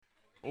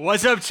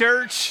What's up,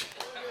 church?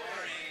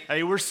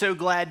 Hey, we're so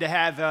glad to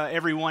have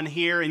everyone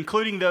here,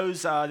 including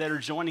those that are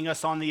joining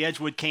us on the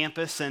Edgewood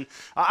campus. And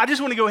I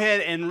just want to go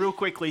ahead and real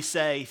quickly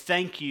say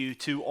thank you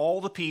to all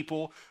the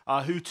people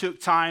who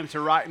took time to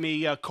write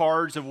me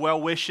cards of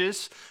well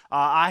wishes.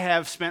 I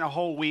have spent a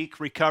whole week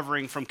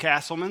recovering from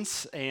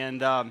Castleman's,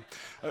 and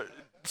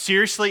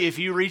seriously, if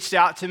you reached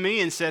out to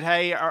me and said,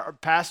 "Hey,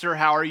 Pastor,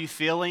 how are you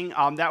feeling?"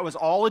 That was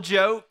all a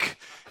joke.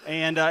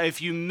 And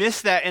if you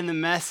missed that in the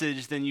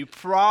message, then you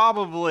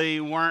probably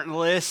weren't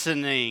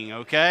listening,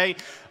 okay?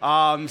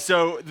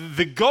 So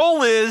the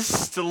goal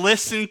is to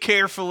listen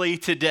carefully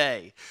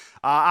today.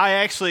 I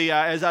actually,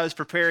 as I was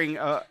preparing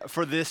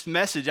for this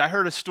message, I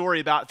heard a story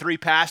about three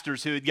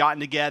pastors who had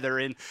gotten together.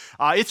 And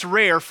it's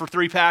rare for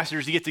three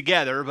pastors to get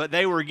together, but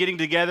they were getting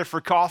together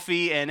for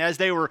coffee. And as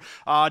they were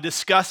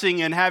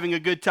discussing and having a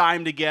good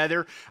time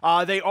together,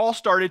 they all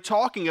started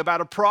talking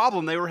about a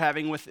problem they were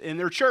having within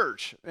their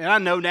church. And I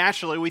know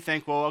naturally we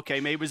think, well, okay,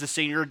 maybe it was the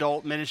senior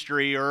adult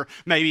ministry, or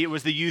maybe it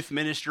was the youth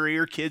ministry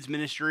or kids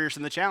ministry or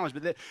some of the challenge.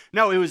 But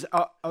no, it was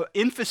an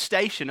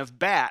infestation of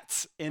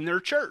bats in their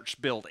church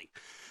building.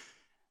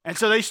 And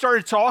so they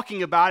started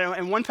talking about it,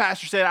 and one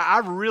pastor said, "I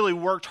really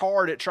worked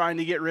hard at trying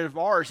to get rid of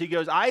ours." He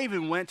goes, "I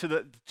even went to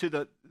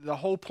the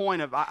whole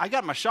point of I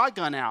got my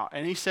shotgun out,"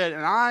 and he said,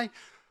 "and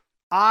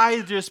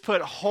I just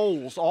put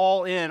holes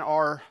all in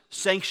our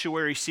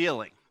sanctuary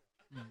ceiling,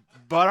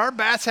 but our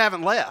bats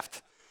haven't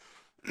left."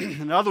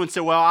 Another one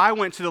said, "Well, I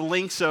went to the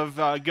lengths of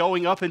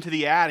going up into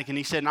the attic," and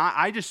he said,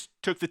 I just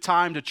took the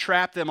time to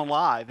trap them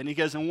alive." And he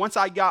goes, "And once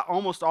I got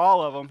almost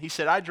all of them," he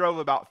said, "I drove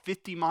about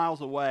 50 miles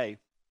away.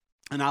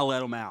 And I let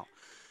them out."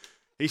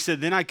 He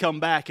said, "Then I come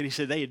back," and he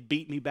said, "They had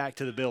beat me back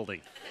to the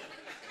building."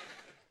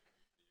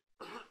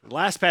 The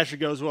last pastor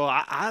goes, "Well,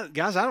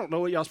 guys, I don't know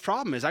what y'all's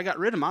problem is. I got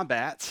rid of my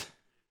bats."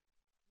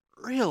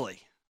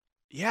 "Really?"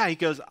 "Yeah." He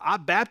goes, "I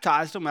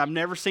baptized them, and I've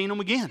never seen them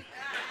again."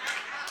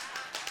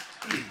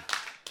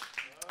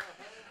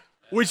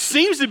 Which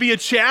seems to be a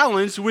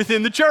challenge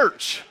within the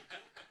church.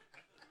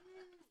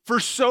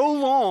 For so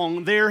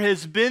long, there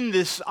has been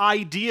this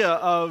idea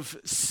of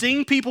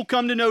seeing people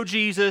come to know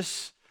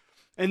Jesus,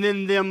 and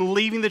then them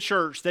leaving the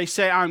church. They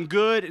say, "I'm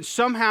good," and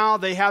somehow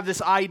they have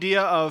this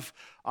idea of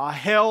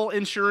hell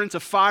insurance, a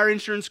fire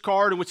insurance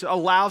card, which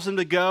allows them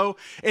to go.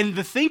 And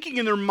the thinking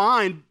in their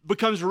mind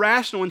becomes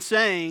rational in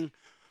saying,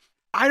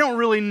 "I don't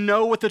really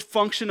know what the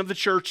function of the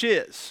church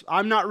is.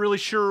 I'm not really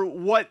sure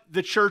what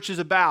the church is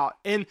about."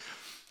 And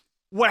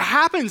what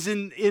happens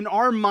in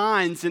our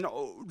minds and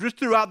just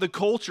throughout the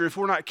culture, if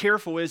we're not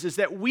careful, is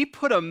that we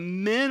put a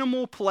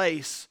minimal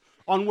place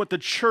on what the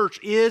church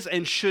is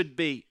and should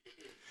be.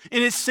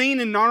 And it's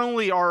seen in not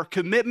only our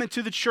commitment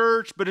to the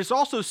church, but it's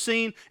also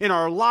seen in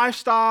our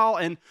lifestyle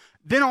and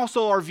then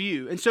also our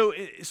view. And so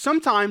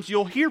sometimes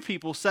you'll hear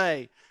people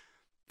say,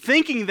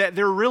 thinking that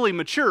they're really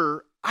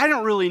mature, "I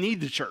don't really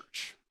need the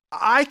church.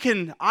 I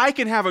can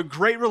have a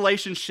great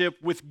relationship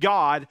with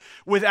God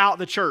without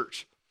the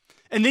church."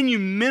 And then you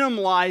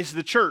minimize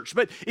the church.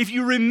 But if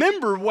you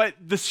remember what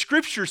the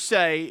scriptures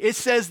say, it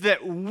says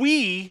that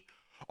we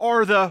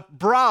are the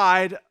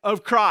bride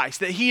of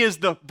Christ, that he is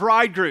the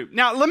bridegroom.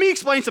 Now, let me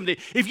explain something.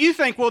 If you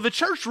think, well, the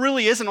church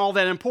really isn't all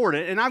that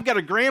important, and I've got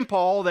a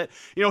grandpa that,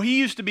 he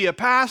used to be a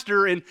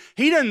pastor, and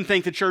he doesn't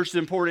think the church is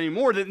important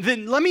anymore,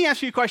 then let me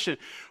ask you a question.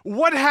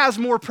 What has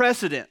more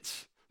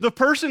precedence? The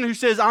person who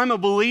says, "I'm a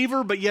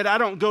believer, but yet I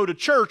don't go to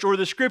church," or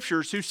the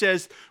scriptures who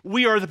says,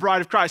 "We are the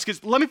bride of Christ"?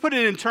 Because let me put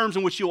it in terms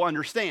in which you'll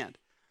understand.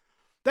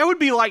 That would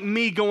be like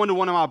me going to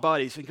one of my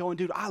buddies and going,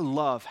 "Dude, I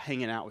love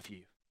hanging out with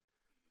you,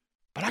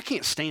 but I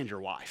can't stand your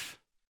wife."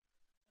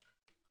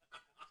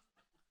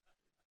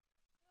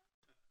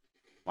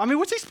 I mean,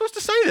 what's he supposed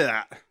to say to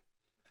that?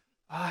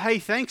 "Hey,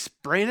 thanks,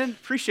 Brandon.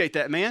 Appreciate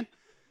that, man."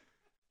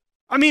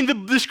 I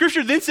mean, the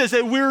scripture then says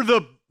that we're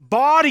the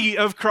body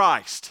of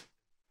Christ.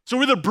 So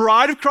we're the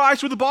bride of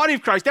Christ, we're the body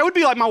of Christ. That would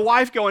be like my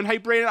wife going, "Hey,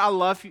 Brandon, I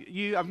love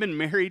you. I've been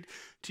married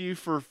to you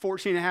for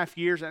 14 and a half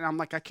years, and I'm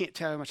like, I can't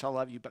tell you how much I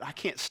love you, but I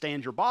can't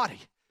stand your body."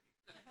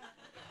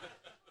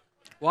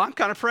 Well, I'm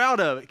kind of proud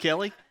of it,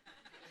 Kelly.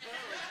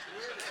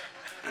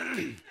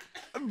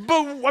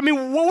 But, I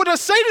mean, what would I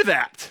say to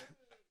that?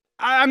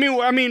 I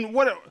mean,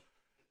 what?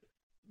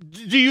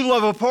 Do you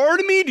love a part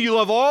of me? Do you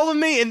love all of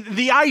me? And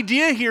the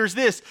idea here is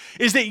this,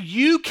 is that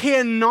you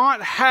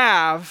cannot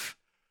have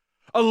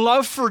a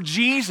love for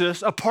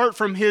Jesus apart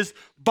from his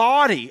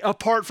body,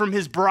 apart from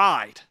his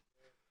bride.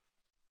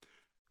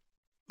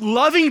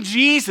 Loving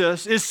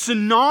Jesus is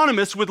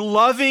synonymous with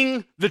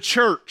loving the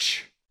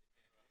church.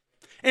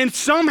 And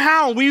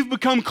somehow we've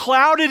become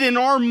clouded in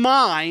our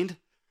mind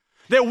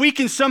that we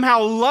can somehow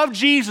love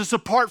Jesus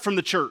apart from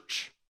the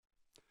church.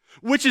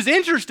 Which is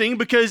interesting,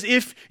 because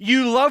if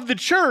you love the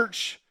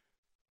church,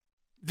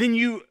 then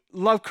you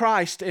love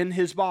Christ and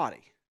his body.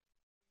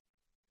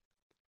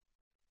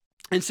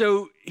 And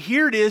so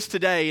here it is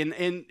today,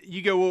 and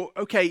you go, well,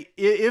 okay,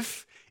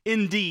 if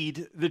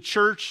indeed the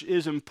church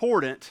is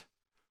important,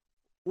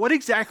 what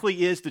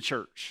exactly is the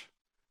church?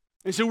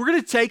 And so we're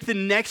going to take the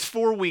next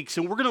 4 weeks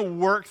and we're going to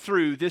work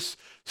through this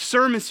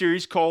sermon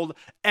series called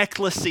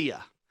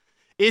Ecclesia.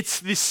 It's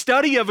the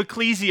study of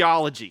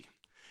ecclesiology.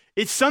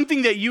 It's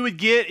something that you would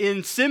get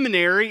in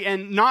seminary,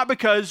 and not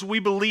because we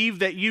believe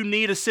that you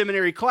need a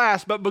seminary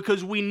class, but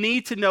because we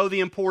need to know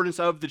the importance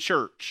of the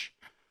church.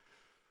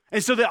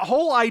 And so that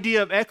whole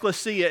idea of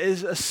ecclesia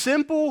is a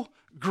simple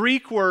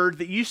Greek word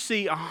that you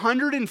see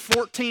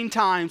 114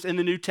 times in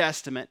the New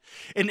Testament.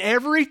 And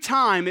every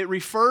time it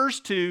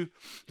refers to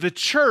the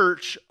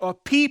church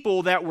of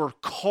people that were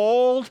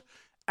called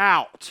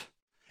out.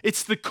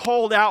 It's the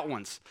called out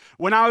ones.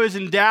 When I was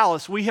in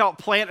Dallas, we helped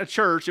plant a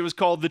church. It was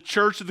called the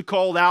Church of the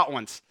Called Out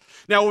Ones.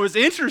 Now, what was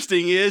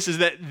interesting is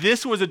that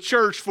this was a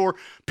church for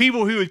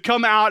people who had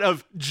come out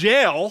of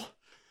jail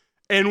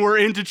and were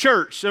into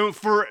church. So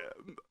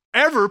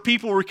forever,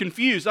 people were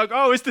confused. Like,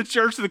 oh, it's the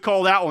Church of the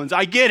Called Out Ones.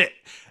 I get it.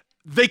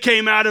 They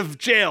came out of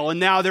jail and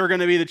now they're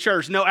going to be the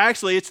church. No,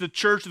 actually, it's the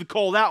Church of the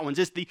Called Out Ones.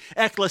 It's the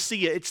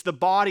ecclesia. It's the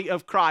body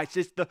of Christ.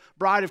 It's the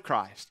bride of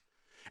Christ.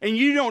 And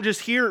you don't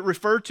just hear it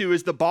referred to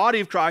as the body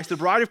of Christ, the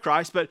bride of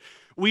Christ, but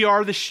we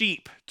are the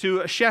sheep to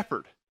a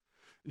shepherd.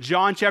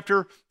 John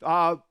chapter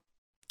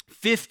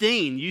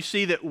 15, you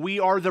see that we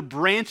are the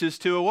branches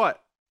to a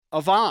what? A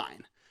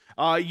vine.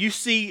 You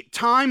see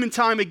time and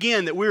time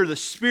again that we are the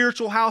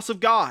spiritual house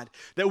of God,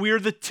 that we are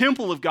the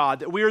temple of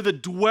God, that we are the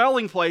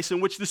dwelling place in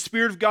which the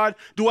Spirit of God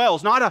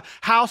dwells. Not a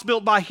house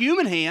built by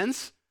human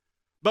hands,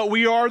 but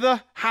we are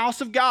the house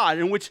of God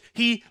in which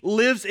He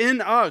lives in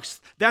us.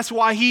 That's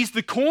why He's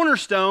the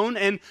cornerstone,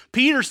 and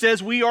Peter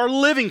says we are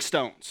living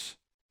stones.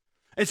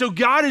 And so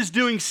God is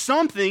doing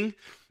something,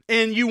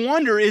 and you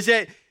wonder, is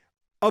it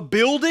a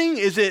building?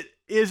 Is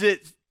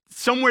it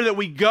somewhere that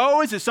we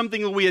go? Is it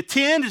something that we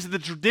attend? Is it the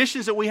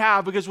traditions that we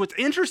have? Because what's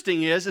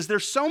interesting is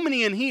there's so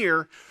many in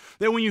here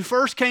that when you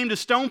first came to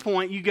Stone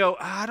Point, you go,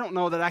 I don't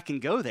know that I can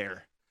go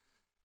there.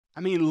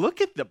 I mean,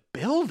 look at the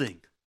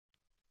building.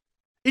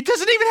 It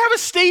doesn't even have a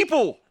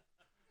steeple.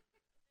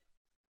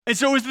 And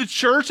so is the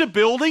church a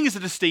building? Is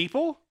it a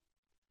steeple?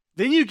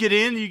 Then you get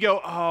in and you go,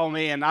 oh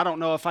man, I don't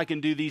know if I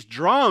can do these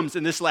drums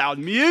and this loud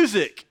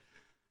music.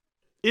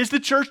 Is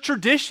the church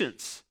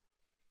traditions?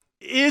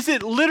 Is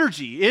it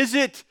liturgy? Is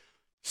it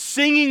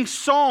singing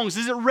songs?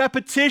 Is it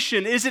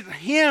repetition? Is it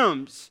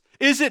hymns?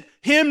 Is it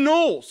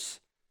hymnals?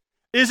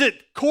 Is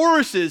it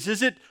choruses?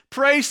 Is it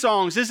praise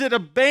songs? Is it a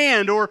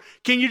band? Or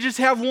can you just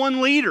have one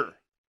leader?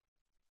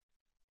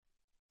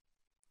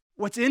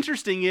 What's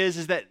interesting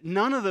is that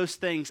none of those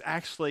things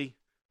actually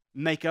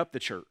make up the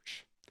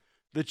church.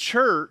 The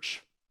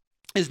church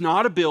is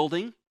not a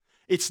building.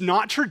 It's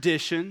not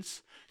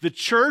traditions. The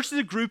church is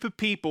a group of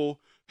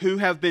people who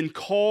have been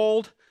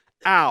called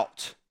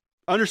out.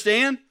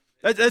 Understand?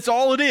 That's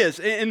all it is.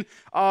 In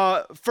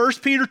 1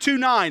 Peter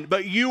 2:9,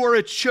 but you are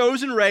a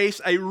chosen race,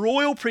 a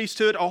royal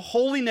priesthood, a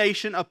holy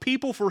nation, a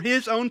people for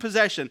His own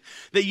possession,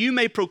 that you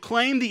may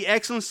proclaim the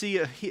excellency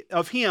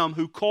of Him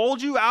who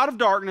called you out of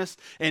darkness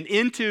and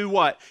into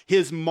what?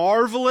 His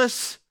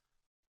marvelous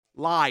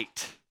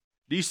light.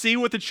 Do you see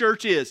what the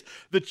church is?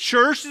 The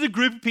church is a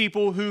group of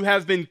people who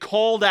have been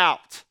called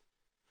out.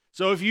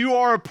 So if you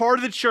are a part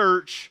of the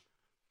church,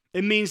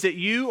 it means that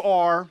you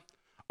are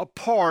a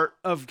part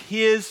of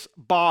His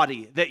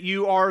body, that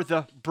you are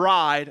the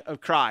bride of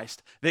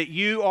Christ, that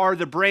you are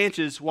the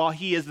branches while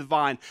He is the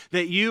vine,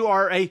 that you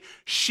are a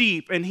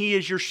sheep and He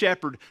is your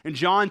shepherd. In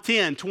John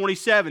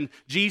 10:27,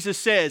 Jesus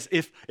says,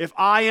 if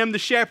I am the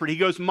shepherd, He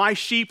goes, my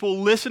sheep will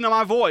listen to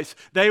my voice.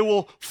 They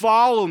will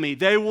follow me.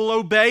 They will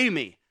obey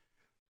me.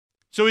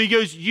 So He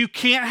goes, you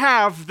can't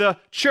have the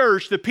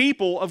church, the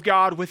people of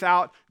God,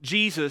 without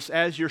Jesus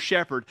as your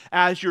shepherd,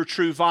 as your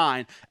true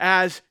vine,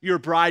 as your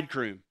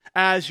bridegroom,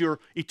 as your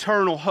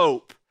eternal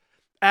hope,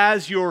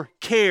 as your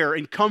care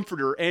and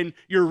comforter and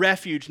your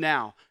refuge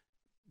now.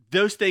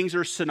 Those things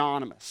are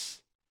synonymous.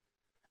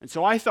 And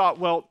so I thought,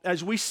 well,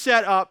 as we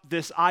set up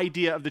this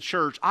idea of the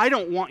church, I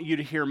don't want you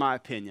to hear my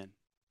opinion.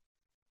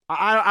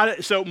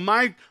 So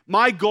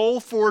my goal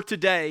for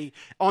today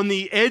on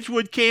the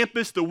Edgewood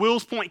campus, the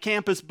Wills Point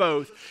campus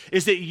both,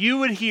 is that you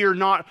would hear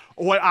not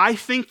what I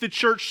think the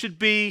church should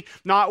be,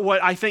 not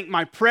what I think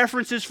my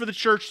preferences for the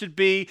church should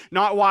be,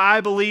 not why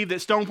I believe that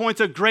Stone Point's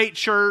a great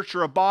church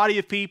or a body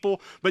of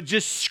people, but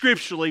just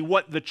scripturally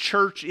what the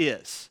church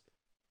is.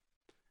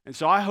 And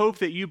so I hope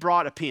that you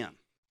brought a pen.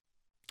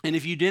 And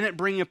if you didn't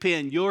bring a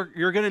pen,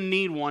 you're going to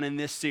need one in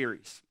this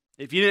series.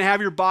 If you didn't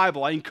have your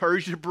Bible, I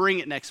encourage you to bring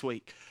it next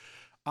week.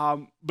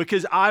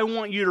 Because I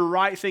want you to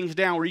write things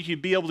down where you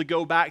can be able to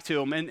go back to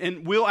them.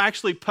 And we'll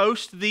actually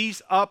post these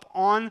up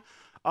on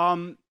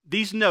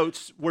these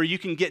notes where you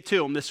can get to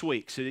them this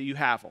week so that you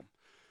have them.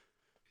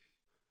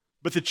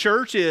 But the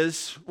church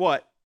is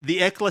what?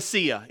 The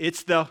ecclesia.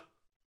 It's the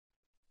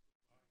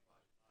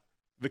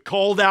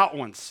called out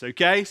ones,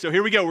 okay? So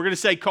here we go. We're going to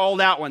say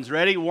called out ones.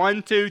 Ready?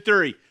 1, 2,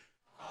 3.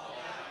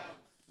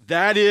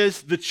 That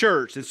is the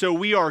church. And so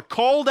we are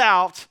called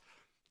out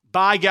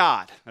by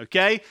God,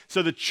 okay?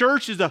 So the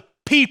church is a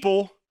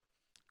people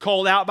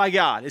called out by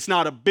God. It's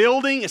not a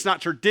building, it's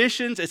not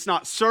traditions, it's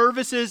not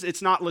services,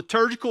 it's not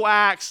liturgical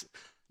acts,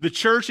 The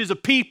church is a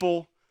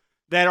people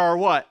that are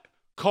what?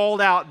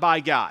 Called out by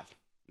God,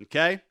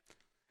 okay?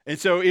 And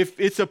so if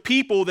it's a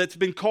people that's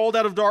been called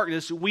out of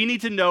darkness, we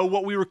need to know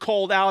what we were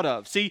called out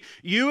of. See,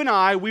 you and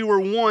I, we were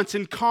once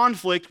in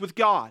conflict with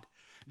God.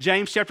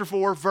 James chapter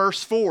 4,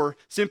 verse 4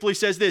 simply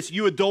says this,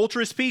 you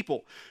adulterous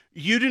people,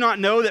 you do not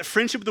know that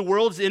friendship with the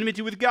world is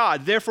enmity with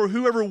God. Therefore,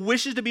 whoever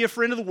wishes to be a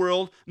friend of the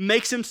world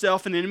makes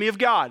himself an enemy of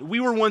God. We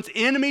were once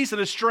enemies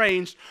and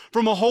estranged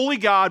from a holy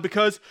God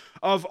because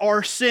of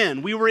our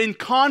sin. We were in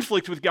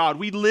conflict with God.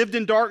 We lived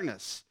in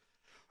darkness.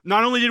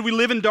 Not only did we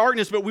live in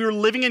darkness, but we were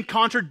living in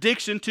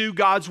contradiction to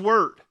God's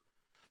word.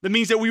 That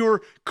means that we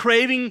were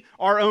craving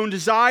our own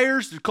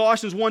desires.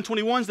 Colossians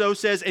 1:21 though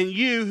says, and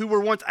you who were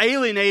once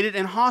alienated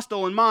and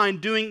hostile in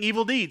mind, doing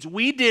evil deeds.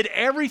 We did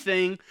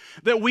everything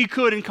that we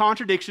could in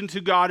contradiction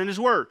to God and his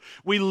word.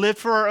 We lived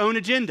for our own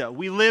agenda.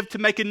 We lived to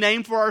make a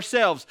name for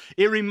ourselves.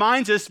 It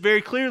reminds us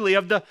very clearly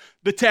of the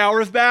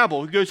Tower of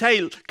Babel. It goes,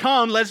 hey,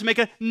 come, let's make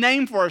a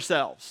name for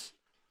ourselves.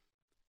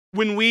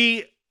 When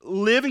we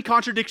live in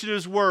contradiction to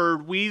his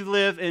word, we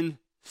live in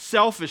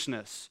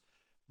selfishness,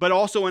 but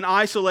also in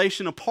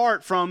isolation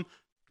apart from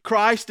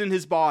Christ and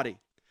his body.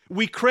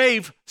 We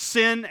crave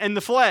sin and the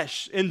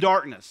flesh in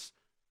darkness.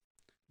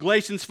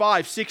 Galatians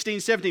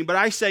 5:16-17, but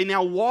I say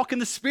now walk in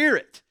the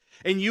Spirit,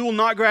 and you will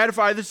not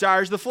gratify the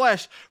desires of the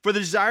flesh, for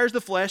the desires of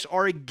the flesh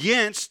are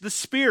against the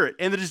Spirit,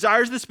 and the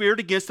desires of the Spirit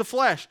against the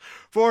flesh,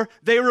 for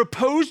they are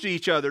opposed to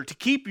each other to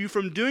keep you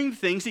from doing the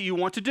things that you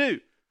want to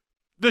do.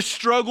 The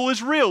struggle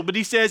is real, but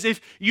he says if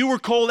you were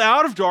called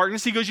out of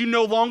darkness, he goes, you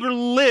no longer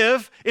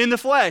live in the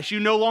flesh. You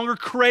no longer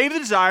crave the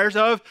desires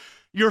of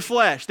your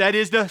flesh. That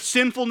is the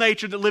sinful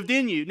nature that lived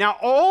in you. Now,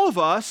 all of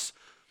us,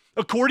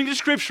 according to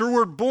Scripture,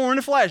 were born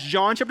of flesh.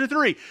 John chapter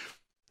 3,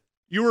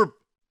 you were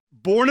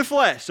born of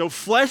flesh. So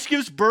flesh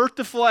gives birth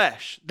to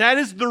flesh. That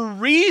is the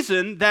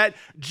reason that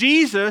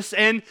Jesus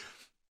and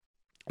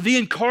the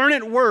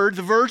incarnate word,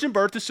 the virgin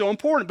birth, is so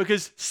important,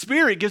 because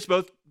spirit gives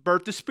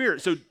birth to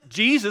spirit. So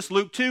Jesus,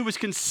 Luke 2, was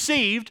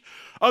conceived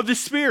of the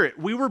Spirit.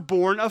 We were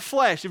born of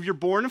flesh. If you're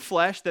born of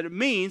flesh, that it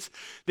means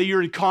that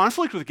you're in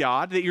conflict with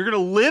God, that you're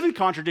going to live in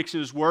contradiction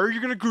to his word,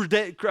 you're going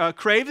to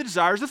crave the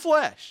desires of the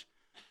flesh.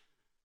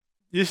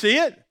 You see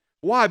it?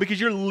 Why? Because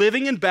you're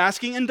living and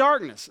basking in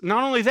darkness.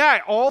 Not only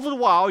that, all the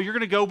while you're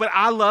going to go, but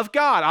I love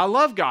God. I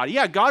love God.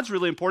 Yeah, God's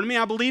really important to me.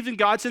 I believed in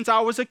God since I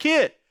was a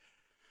kid.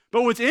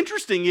 But what's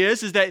interesting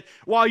is that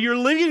while you're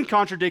living in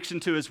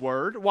contradiction to his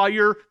word, while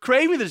you're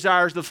craving the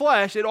desires of the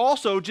flesh, it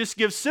also just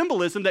gives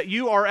symbolism that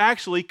you are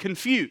actually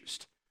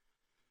confused.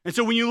 And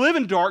so when you live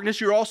in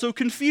darkness, you're also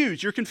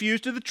confused. You're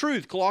confused to the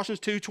truth. Colossians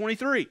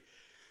 2:23.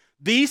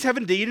 These have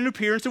indeed an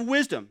appearance of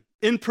wisdom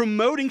in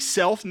promoting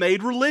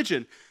self-made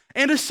religion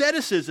and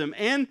asceticism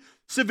and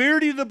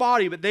severity of the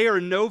body, but they are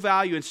of no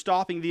value in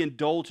stopping the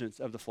indulgence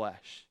of the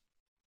flesh.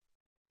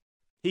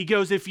 He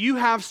goes, if you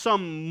have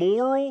some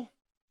moral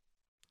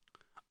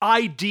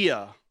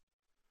idea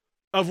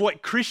of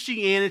what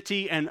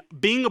Christianity and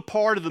being a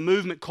part of the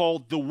movement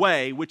called the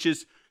Way, which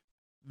is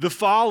the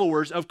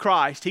followers of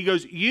Christ, he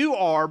goes, you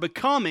are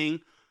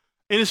becoming,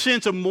 in a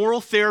sense, a moral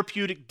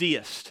therapeutic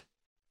deist.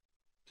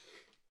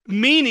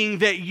 Meaning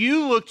that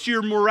you look to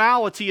your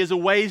morality as a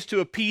ways to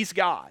appease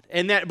God.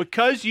 And that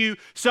because you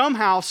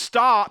somehow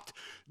stopped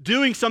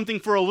doing something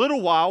for a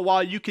little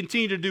while you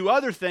continue to do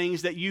other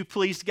things, that you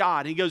pleased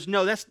God. And he goes,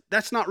 no,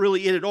 that's not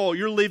really it at all.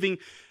 You're living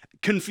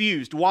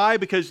confused. Why?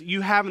 Because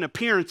you have an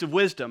appearance of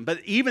wisdom.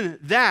 But even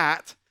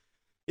that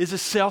is a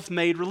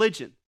self-made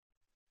religion.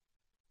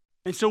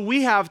 And so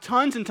we have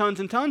tons and tons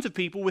and tons of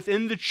people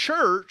within the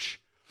church,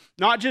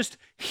 not just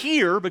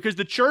here, because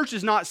the church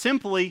is not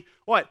simply,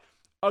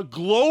 a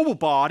global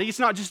body. It's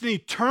not just an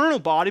eternal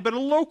body, but a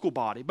local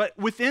body. But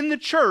within the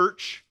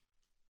church,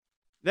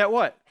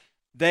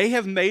 they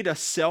have made a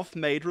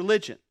self-made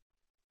religion.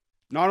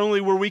 Not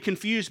only were we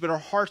confused, but our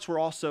hearts were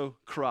also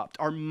corrupt.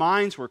 Our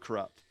minds were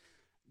corrupt.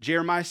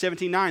 Jeremiah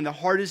 17:9, the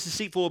heart is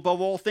deceitful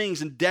above all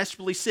things and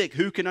desperately sick.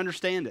 Who can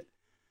understand it?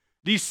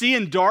 Do you see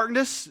in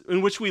darkness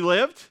in which we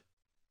lived?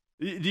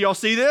 Do y'all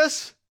see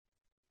this?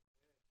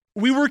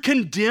 We were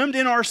condemned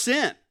in our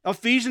sin.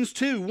 Ephesians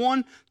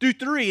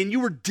 2:1-3, and you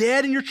were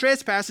dead in your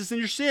trespasses and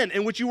your sin,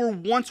 in which you were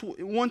once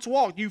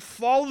walked. You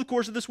followed the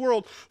course of this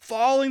world,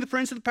 following the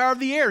prince of the power of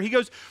the air. He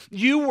goes,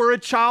 you were a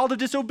child of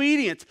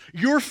disobedience.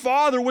 Your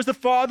father was the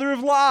father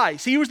of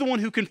lies. He was the one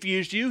who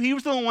confused you. He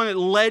was the one that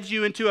led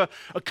you into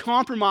a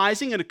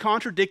compromising and a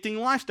contradicting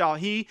lifestyle.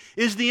 He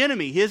is the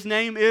enemy. His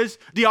name is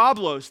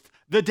Diablos,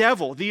 the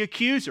devil, the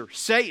accuser,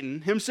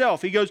 Satan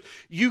himself. He goes,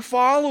 you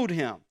followed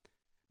him.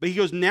 But he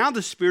goes, now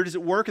the Spirit is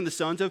at work in the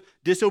sons of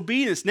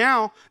disobedience.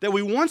 Now that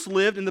we once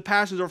lived in the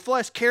passions of our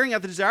flesh, carrying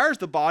out the desires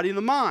of the body and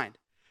the mind.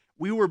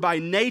 We were by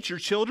nature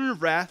children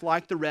of wrath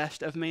like the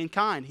rest of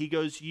mankind. He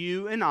goes,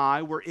 you and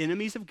I were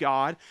enemies of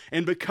God,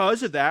 and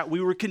because of that,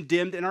 we were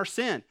condemned in our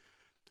sin.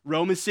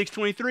 Romans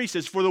 6:23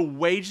 says, for the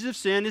wages of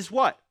sin is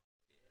what?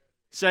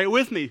 Say it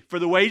with me. For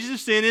the wages of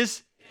sin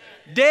is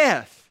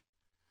death.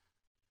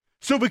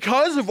 So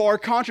because of our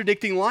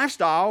contradicting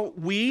lifestyle,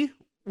 we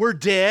were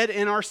dead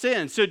in our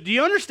sins. So do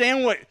you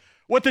understand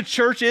what the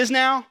church is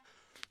now?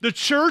 The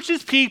church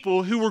is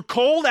people who were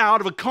called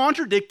out of a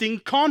contradicting,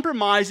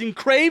 compromising,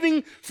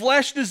 craving,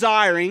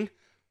 flesh-desiring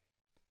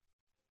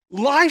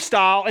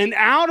lifestyle and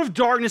out of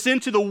darkness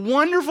into the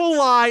wonderful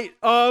light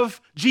of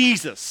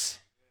Jesus.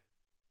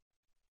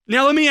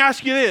 Now, let me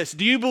ask you this.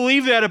 Do you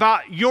believe that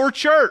about your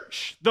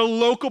church, the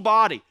local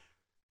body?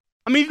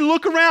 I mean,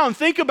 look around,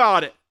 think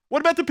about it. What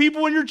about the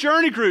people in your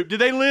journey group? Do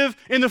they live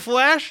in the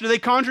flesh? Do they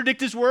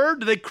contradict His word?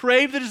 Do they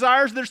crave the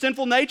desires of their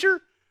sinful nature?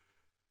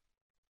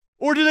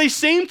 Or do they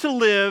seem to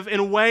live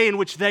in a way in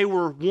which they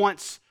were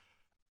once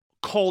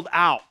called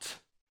out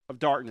of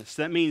darkness?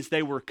 That means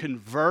they were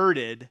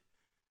converted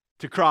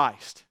to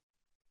Christ.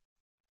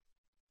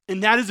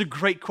 And that is a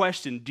great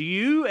question. Do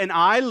you and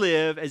I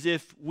live as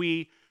if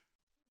we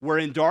were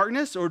in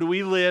darkness, or do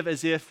we live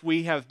as if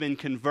we have been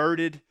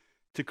converted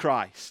to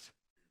Christ?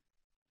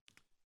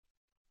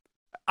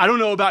 I don't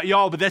know about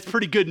y'all, but that's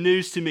pretty good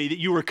news to me that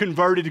you were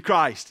converted to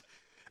Christ.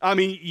 I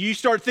mean, you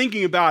start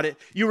thinking about it.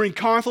 You were in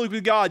conflict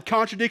with God,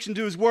 contradiction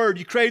to His word.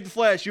 You craved the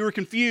flesh. You were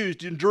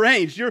confused and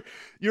deranged.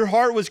 Your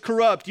heart was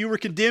corrupt. You were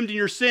condemned in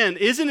your sin.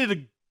 Isn't it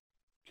an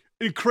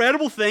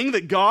incredible thing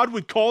that God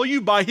would call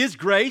you by His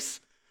grace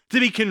to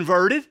be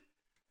converted?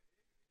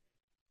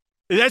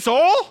 That's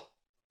all?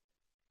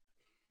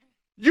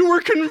 You were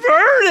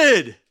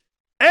converted.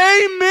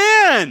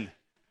 Amen.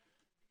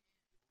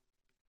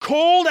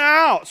 Called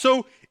out.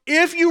 So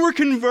if you were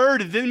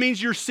converted, then it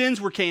means your sins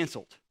were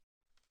canceled.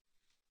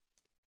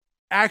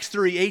 Acts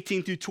 3,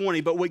 18 through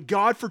 20, but what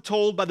God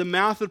foretold by the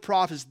mouth of the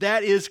prophets,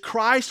 that is,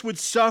 Christ would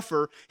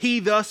suffer,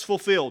 He thus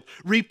fulfilled.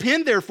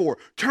 Repent therefore,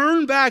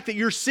 turn back that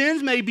your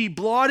sins may be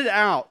blotted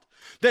out,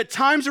 that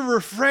times of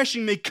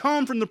refreshing may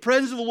come from the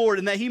presence of the Lord,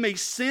 and that He may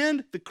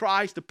send the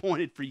Christ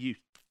appointed for you,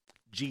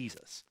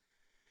 Jesus.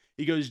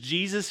 He goes,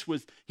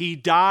 He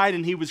died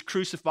and He was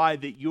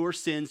crucified that your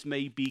sins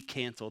may be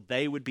canceled.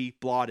 They would be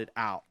blotted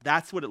out.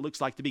 That's what it looks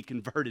like to be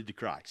converted to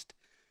Christ.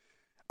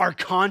 Our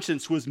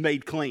conscience was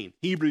made clean.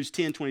 Hebrews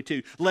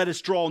 10:22. Let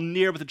us draw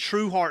near with a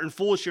true heart and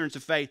full assurance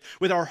of faith,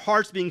 with our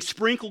hearts being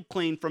sprinkled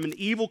clean from an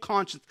evil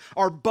conscience,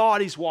 our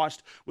bodies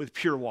washed with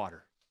pure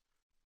water.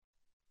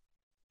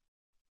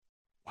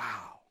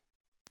 Wow.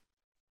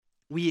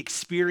 We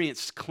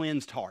experienced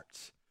cleansed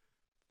hearts.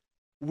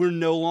 We're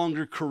no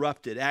longer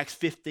corrupted. Acts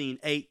 15,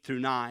 8 through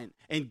 9.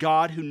 And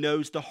God, who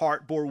knows the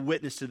heart, bore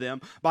witness to them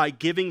by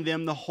giving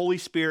them the Holy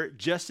Spirit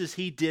just as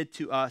He did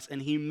to us.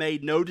 And He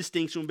made no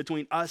distinction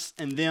between us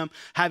and them,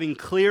 having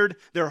cleared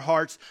their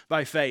hearts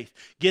by faith.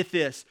 Get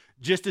this.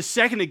 Just a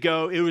second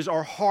ago, it was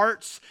our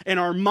hearts and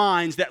our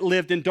minds that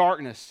lived in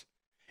darkness.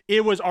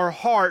 It was our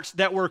hearts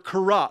that were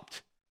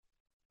corrupt.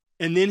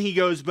 And then He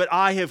goes, but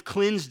I have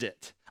cleansed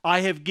it.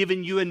 I have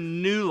given you a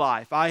new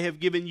life. I have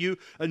given you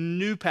a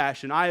new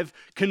passion. I have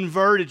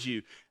converted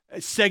you.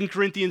 2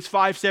 Corinthians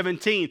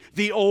 5:17,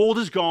 the old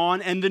is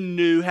gone and the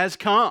new has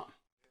come.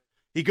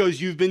 He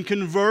goes, you've been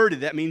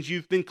converted. That means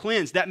you've been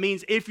cleansed. That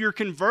means if you're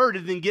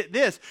converted, then get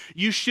this,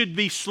 you should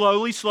be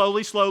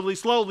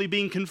slowly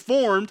being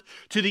conformed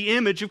to the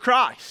image of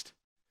Christ.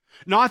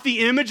 Not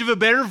the image of a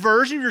better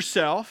version of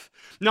yourself,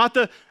 not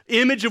the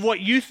image of what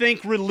you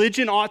think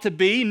religion ought to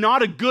be,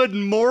 not a good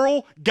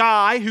moral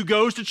guy who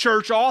goes to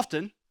church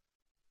often,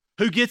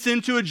 who gets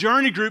into a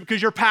journey group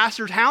because your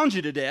pastor hounds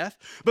you to death,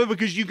 but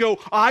because you go,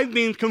 I've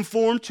been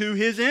conformed to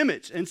His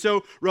image. And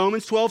so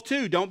Romans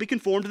 12:2, don't be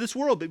conformed to this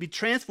world, but be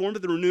transformed to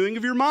the renewing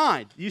of your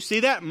mind. You see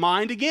that?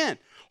 Mind again.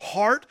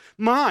 Heart,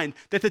 mind,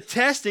 that the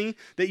testing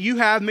that you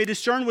have may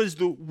discern what is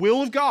the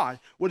will of God,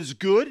 what is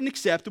good and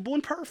acceptable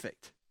and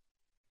perfect.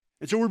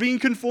 And so we're being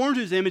conformed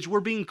to His image.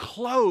 We're being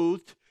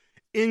clothed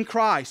in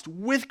Christ,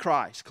 with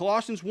Christ.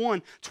 Colossians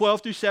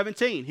 1:12 through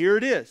 17. Here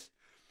it is.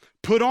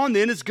 Put on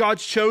then as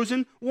God's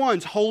chosen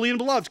ones, holy and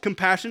beloved,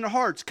 compassionate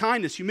hearts,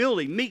 kindness,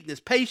 humility, meekness,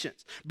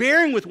 patience,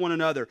 bearing with one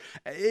another.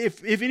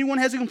 If anyone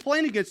has a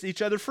complaint against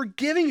each other,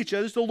 forgiving each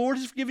other as the Lord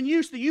has forgiven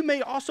you, so that you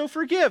may also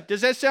forgive. Does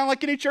that sound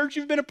like any church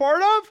you've been a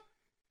part of?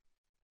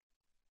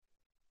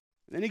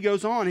 Then he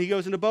goes on. He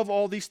goes, and above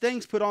all these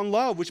things, put on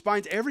love, which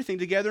binds everything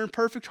together in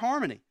perfect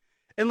harmony.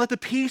 And let the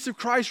peace of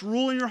Christ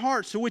rule in your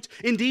hearts, to which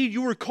indeed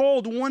you were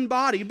called one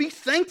body. Be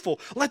thankful.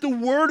 Let the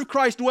word of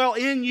Christ dwell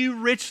in you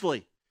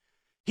richly.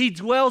 He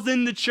dwells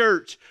in the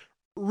church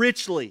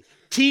richly,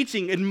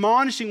 teaching,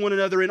 admonishing one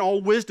another in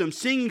all wisdom,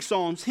 singing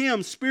psalms,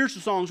 hymns,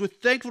 spiritual songs with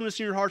thankfulness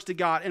in your hearts to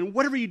God. And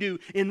whatever you do,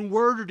 in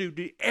word or deed,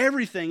 do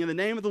everything in the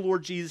name of the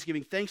Lord Jesus,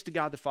 giving thanks to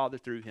God the Father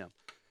through Him.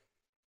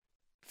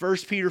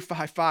 1 Peter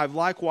 5:5,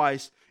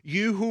 likewise,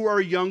 you who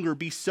are younger,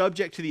 be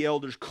subject to the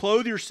elders.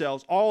 Clothe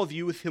yourselves, all of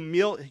you, with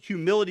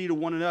humility to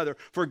one another.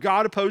 For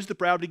God opposes the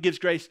proud, but gives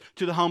grace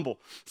to the humble.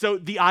 So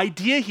the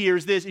idea here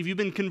is this. If you've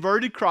been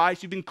converted to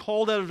Christ, you've been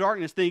called out of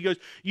darkness, then he goes,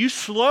 you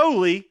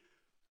slowly,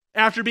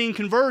 after being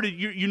converted,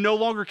 you no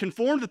longer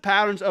conform to the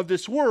patterns of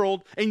this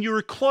world, and you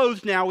are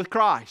clothed now with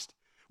Christ.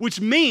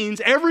 Which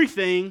means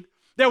everything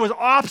that was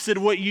opposite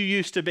of what you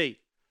used to be.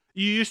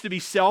 You used to be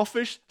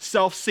selfish,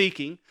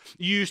 self-seeking.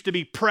 You used to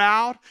be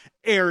proud,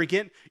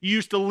 arrogant. You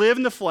used to live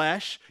in the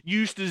flesh.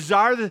 You used to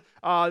desire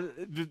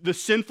the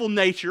sinful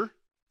nature.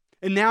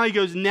 And now he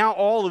goes, now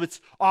all of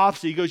it's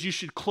opposite. He goes, you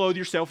should clothe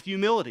yourself with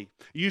humility.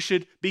 You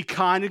should be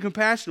kind and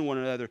compassionate to one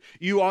another.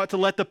 You ought to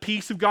let the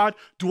peace of God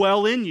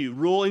dwell in you,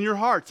 rule in your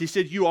hearts. He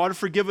said, you ought to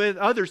forgive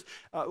others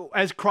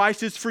as Christ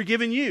has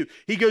forgiven you.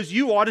 He goes,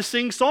 you ought to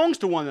sing songs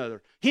to one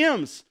another,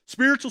 hymns,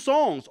 spiritual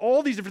songs,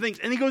 all these different things.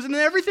 And he goes, and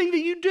everything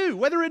that you do,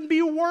 whether it be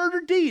a word or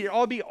deed, it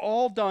ought to be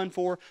all done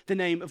for the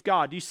name of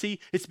God. You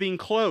see, it's being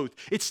clothed.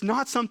 It's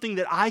not something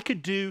that I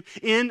could do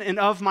in and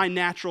of my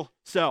natural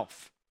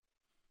self.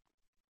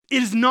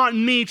 It is not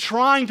me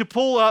trying to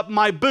pull up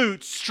my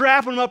boots,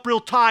 strap them up real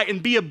tight,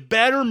 and be a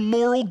better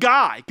moral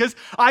guy. Because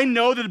I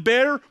know that a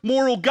better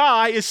moral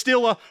guy is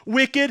still a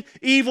wicked,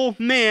 evil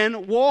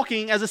man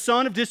walking as a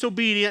son of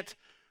disobedience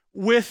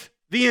with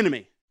the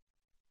enemy.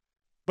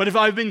 But if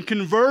I've been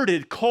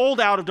converted,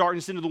 called out of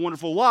darkness into the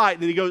wonderful light,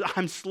 then he goes,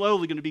 I'm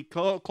slowly going to be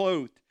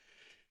clothed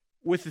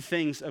with the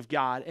things of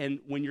God.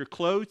 And when you're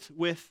clothed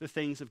with the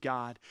things of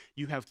God,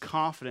 you have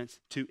confidence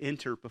to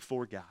enter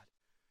before God.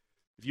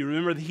 If you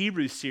remember the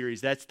Hebrews series,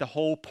 that's the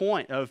whole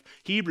point of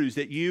Hebrews,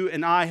 that you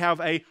and I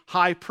have a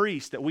high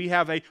priest, that we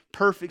have a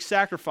perfect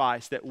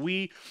sacrifice, that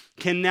we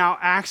can now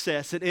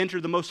access and enter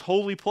the most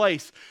holy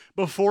place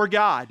before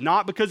God,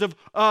 not because of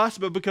us,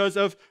 but because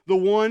of the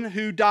one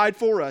who died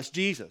for us,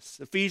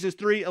 Jesus. Ephesians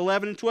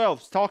 3:11 and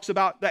 12 talks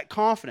about that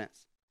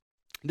confidence.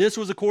 This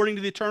was according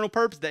to the eternal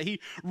purpose that he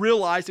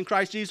realized in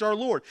Christ Jesus our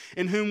Lord,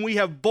 in whom we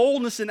have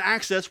boldness and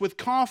access with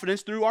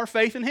confidence through our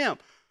faith in him.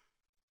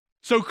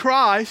 So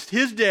Christ,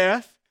 his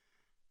death,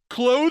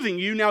 clothing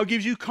you now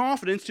gives you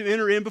confidence to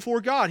enter in before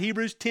God.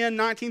 Hebrews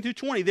 10:19 through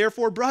 20.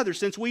 Therefore, brothers,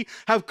 since we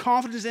have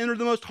confidence to enter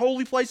the most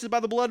holy places by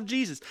the blood of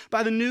Jesus,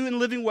 by the new and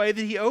living way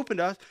that he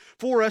opened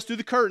for us through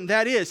the curtain.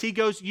 That is, he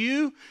goes,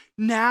 you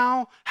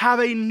now have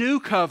a new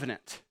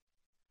covenant.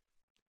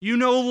 You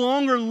no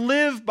longer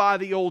live by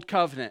the old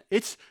covenant.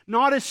 It's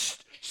not a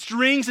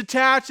strings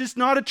attached. It's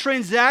not a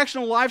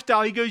transactional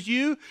lifestyle. He goes,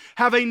 you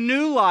have a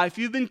new life.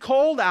 You've been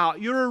called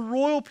out. You're a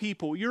royal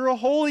people. You're a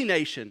holy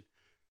nation.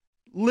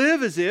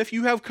 Live as if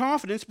you have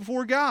confidence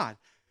before God.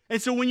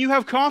 And so when you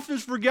have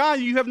confidence for God,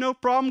 you have no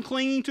problem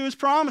clinging to his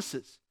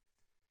promises.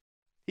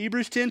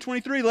 Hebrews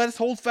 10:23, let us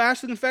hold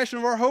fast the confession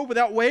of our hope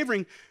without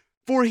wavering,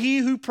 for he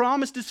who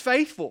promised is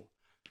faithful.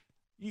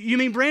 You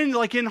mean, Brandon,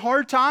 like in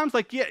hard times?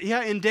 Like,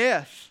 yeah, in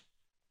death.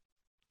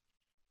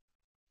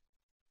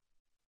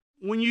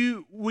 When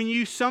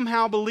you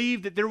somehow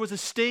believe that there was a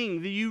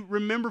sting, that you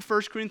remember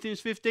 1 Corinthians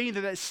 15,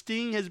 that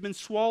sting has been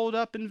swallowed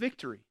up in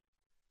victory.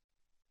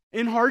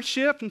 In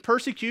hardship and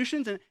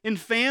persecutions and in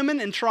famine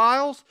and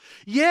trials,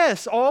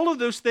 yes, all of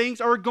those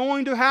things are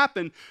going to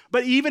happen.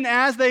 But even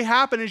as they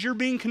happen, as you're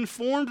being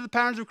conformed to the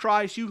patterns of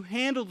Christ, you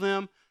handle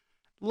them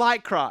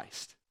like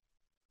Christ.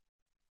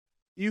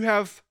 You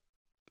have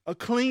a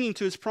clinging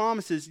to his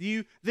promises.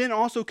 You then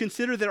also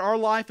consider that our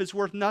life is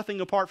worth nothing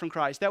apart from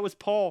Christ. That was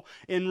Paul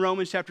in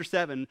Romans chapter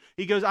 7.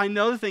 He goes, I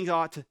know the things I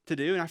ought to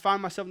do, and I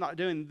find myself not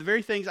doing. The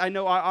very things I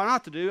know I ought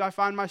not to do, I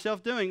find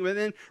myself doing. But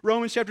then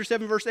Romans chapter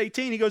 7, verse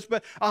 18, he goes,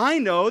 but I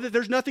know that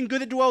there's nothing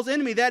good that dwells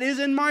in me, that is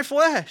in my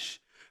flesh.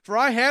 For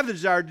I have the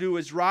desire to do what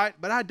is right,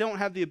 but I don't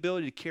have the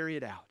ability to carry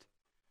it out.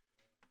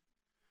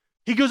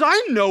 He goes, I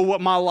know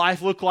what my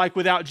life looked like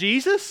without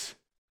Jesus.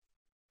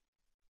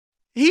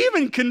 He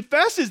even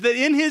confesses that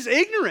in his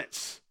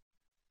ignorance,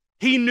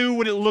 he knew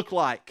what it looked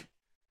like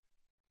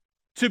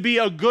to be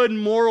a good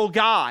moral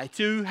guy,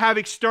 to have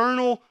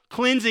external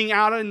cleansing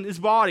out in his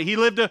body. He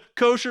lived a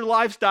kosher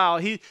lifestyle.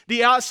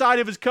 The outside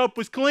of his cup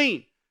was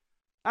clean.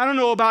 I don't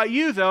know about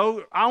you,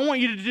 though. I want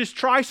you to just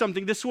try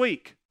something this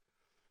week.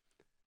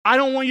 I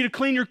don't want you to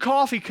clean your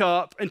coffee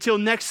cup until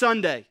next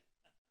Sunday.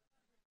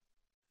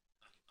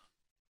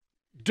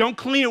 Don't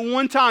clean it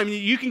one time.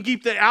 You can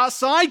keep the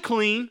outside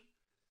clean,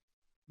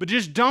 but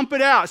just dump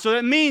it out. So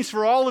that means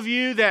for all of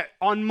you that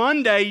on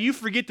Monday you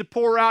forget to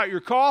pour out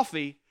your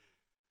coffee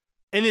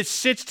and it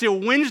sits till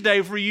Wednesday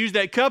before you use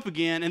that cup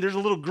again and there's a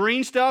little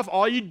green stuff,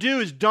 all you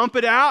do is dump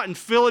it out and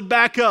fill it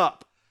back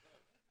up.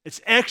 It's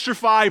extra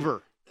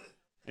fiber.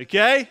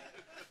 Okay?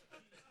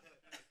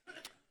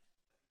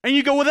 And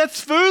you go, well,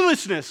 that's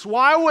foolishness.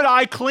 Why would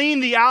I clean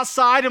the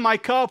outside of my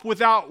cup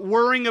without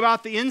worrying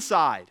about the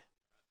inside?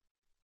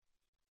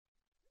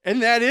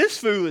 And that is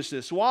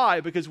foolishness. Why?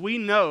 Because we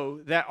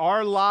know that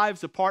our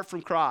lives apart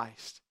from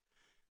Christ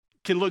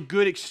can look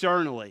good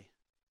externally.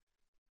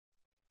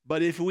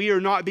 But if we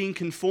are not being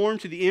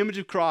conformed to the image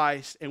of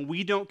Christ and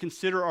we don't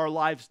consider our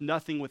lives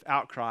nothing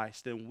without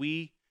Christ, then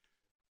we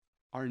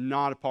are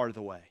not a part of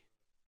the way.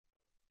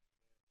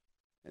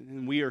 And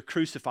then we are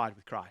crucified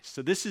with Christ.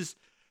 So this is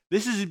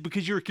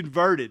because you were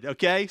converted,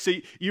 okay? So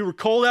you were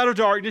called out of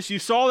darkness. You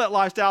saw that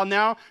lifestyle.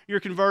 Now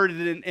you're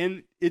converted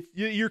and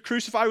you're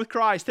crucified with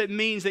Christ. That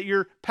means that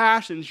your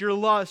passions, your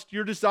lust,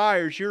 your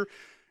desires, your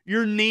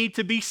need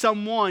to be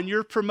someone,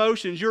 your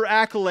promotions, your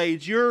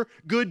accolades, your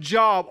good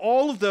job,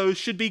 all of those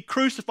should be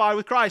crucified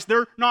with Christ.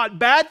 They're not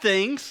bad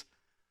things,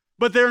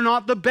 but they're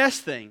not the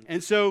best thing.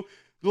 And so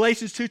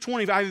Galatians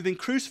 2:20, I have been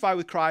crucified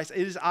with Christ.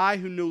 It is I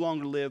who no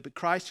longer live, but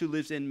Christ who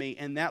lives in me.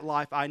 And that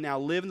life I now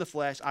live in the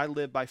flesh, I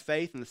live by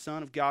faith in the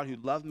Son of God who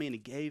loved me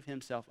and gave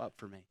himself up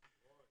for me.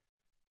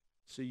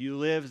 So you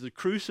live as a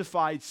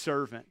crucified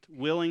servant,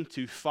 willing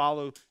to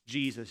follow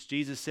Jesus.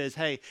 Jesus says,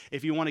 hey,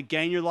 if you want to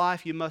gain your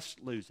life, you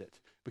must lose it.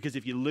 Because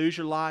if you lose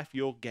your life,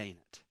 you'll gain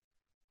it.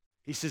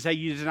 He says, hey,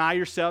 you deny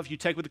yourself, you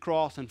take with the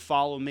cross and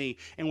follow me.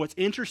 And what's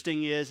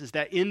interesting is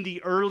that in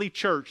the early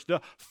church,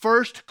 the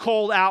first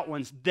called out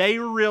ones, they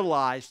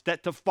realized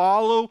that to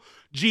follow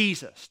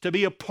Jesus, to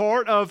be a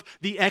part of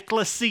the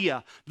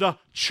ecclesia, the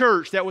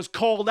church that was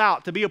called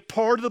out, to be a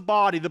part of the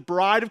body, the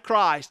bride of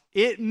Christ,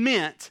 it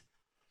meant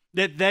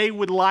that they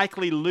would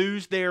likely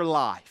lose their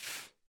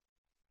life.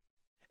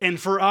 And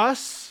for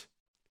us,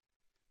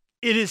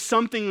 it is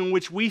something in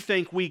which we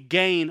think we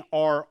gain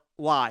our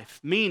life,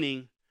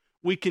 meaning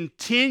we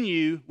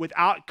continue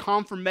without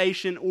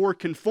confirmation or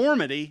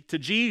conformity to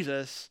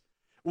Jesus.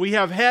 We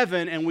have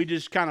heaven and we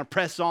just kind of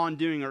press on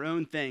doing our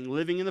own thing,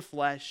 living in the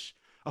flesh,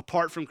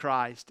 apart from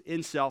Christ,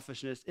 in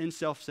selfishness, in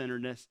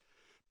self-centeredness,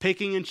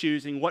 picking and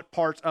choosing what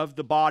parts of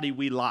the body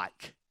we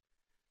like.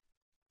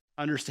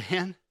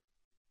 Understand?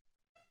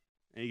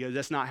 And he goes,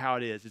 that's not how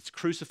it is. It's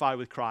crucified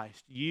with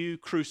Christ. You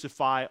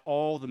crucify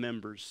all the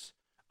members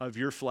of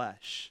your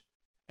flesh,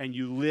 and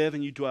you live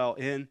and you dwell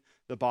in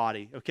the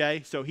body,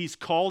 okay? So he's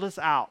called us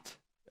out.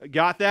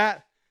 Got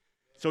that?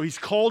 So he's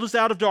called us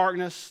out of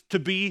darkness to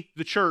be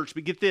the church.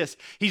 But get this,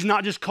 he's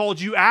not just called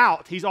you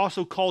out, he's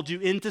also called you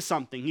into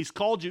something. He's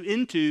called you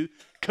into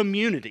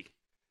community.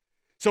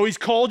 So he's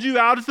called you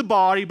out as the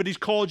body, but he's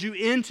called you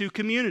into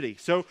community.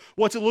 So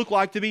what's it look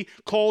like to be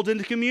called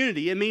into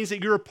community? It means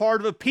that you're a part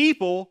of a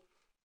people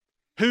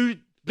who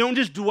don't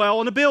just dwell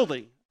in a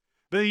building,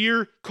 but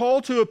you're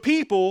called to a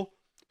people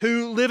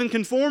who live in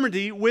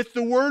conformity with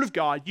the Word of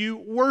God. You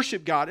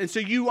worship God. And so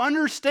you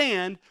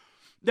understand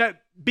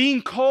that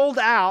being called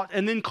out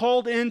and then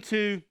called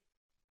into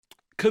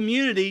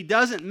community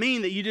doesn't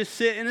mean that you just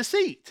sit in a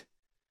seat.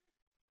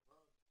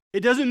 It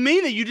doesn't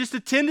mean that you just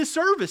attend a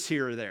service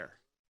here or there.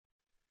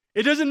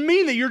 It doesn't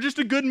mean that you're just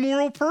a good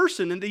moral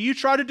person and that you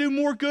try to do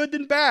more good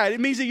than bad. It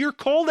means that you're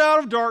called out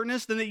of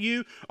darkness and that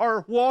you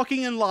are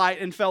walking in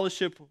light and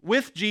fellowship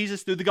with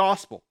Jesus through the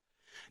gospel.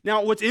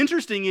 Now, what's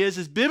interesting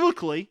is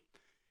biblically,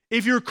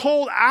 if you're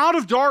called out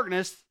of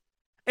darkness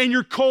and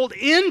you're called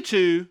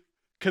into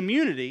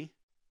community,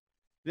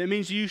 that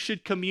means you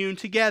should commune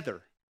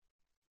together.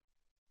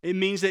 It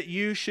means that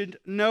you should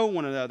know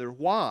one another.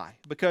 Why?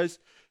 Because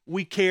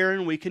we care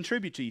and we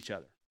contribute to each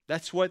other.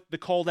 That's what the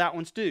called out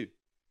ones do.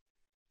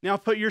 Now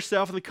put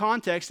yourself in the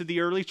context of the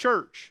early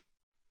church.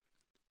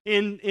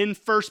 In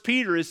 1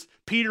 Peter, as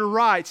Peter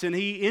writes and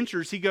he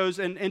enters, he goes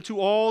and to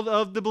all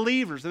of the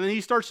believers. And then he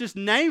starts just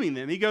naming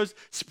them. He goes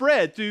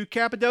spread through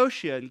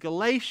Cappadocia and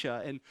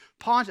Galatia and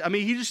Pontus. I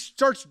mean, he just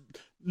starts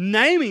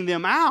naming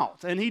them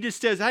out. And he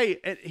just says, hey,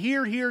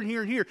 here, here, and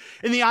here, and here.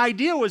 And the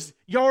idea was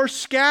y'all are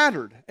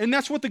scattered. And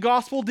that's what the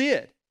gospel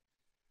did.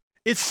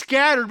 It's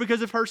scattered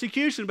because of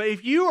persecution. But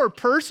if you are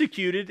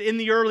persecuted in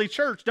the early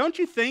church, don't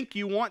you think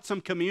you want some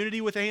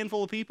community with a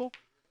handful of people?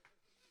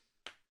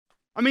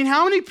 I mean,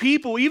 how many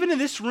people, even in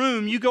this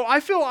room, you go, I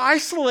feel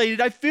isolated,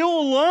 I feel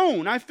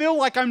alone, I feel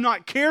like I'm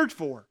not cared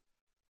for.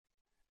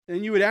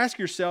 And you would ask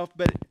yourself,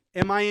 but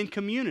am I in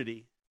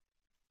community?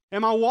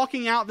 Am I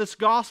walking out this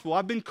gospel?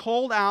 I've been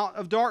called out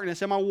of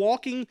darkness. Am I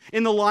walking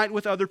in the light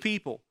with other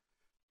people?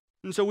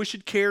 And so we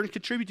should care and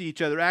contribute to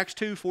each other. Acts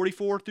 2,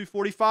 44 through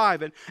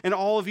 45. And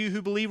all of you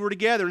who believe were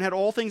together and had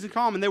all things in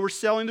common. They were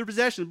selling their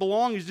possessions,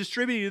 belongings,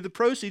 distributing the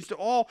proceeds to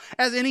all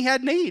as any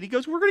had need. He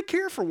goes, we're going to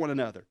care for one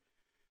another.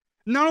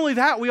 Not only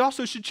that, we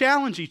also should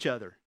challenge each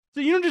other. So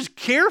you don't just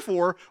care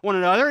for one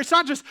another. It's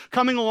not just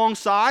coming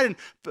alongside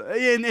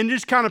and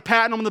just kind of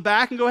patting them on the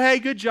back and go, hey,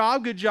 good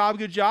job, good job,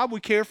 good job. We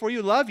care for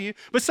you, love you.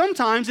 But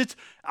sometimes it's,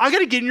 I got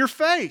to get in your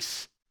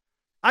face.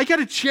 I got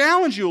to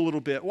challenge you a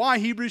little bit. Why?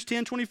 Hebrews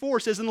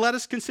 10:24 says, and let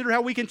us consider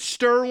how we can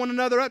stir one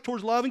another up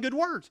towards love and good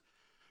words.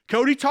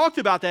 Cody talked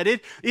about that.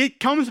 It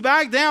comes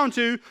back down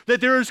to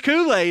that there is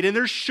Kool-Aid and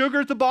there's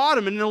sugar at the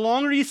bottom. And the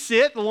longer you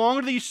sit, the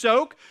longer that you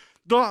soak,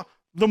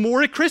 the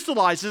more it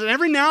crystallizes. And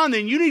every now and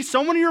then you need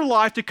someone in your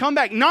life to come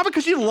back, not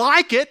because you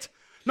like it,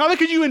 not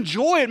because you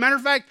enjoy it. Matter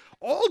of fact,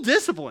 all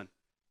discipline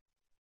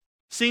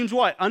seems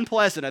what?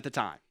 Unpleasant at the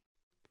time.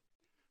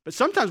 But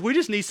sometimes we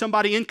just need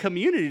somebody in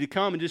community to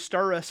come and just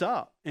stir us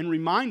up and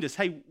remind us,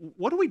 hey,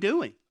 what are we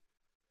doing?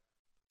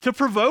 To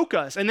provoke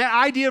us. And that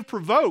idea of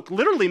provoke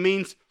literally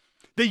means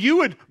that you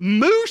would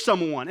move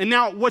someone. And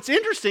now what's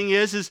interesting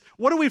is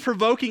what are we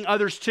provoking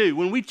others to?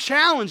 When we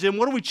challenge them,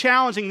 what are we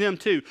challenging them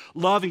to?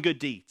 Love and good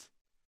deeds.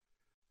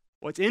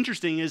 What's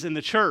interesting is in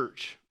the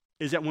church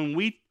is that when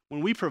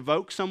we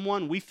provoke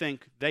someone, we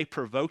think they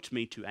provoked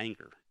me to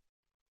anger.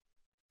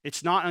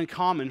 It's not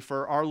uncommon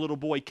for our little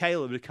boy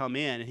Caleb to come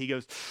in and he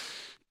goes,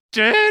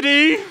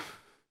 Daddy,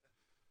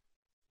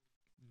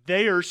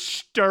 they are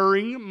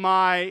stirring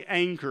my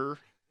anger.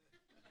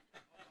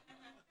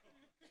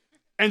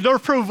 And they're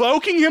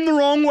provoking him the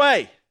wrong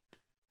way.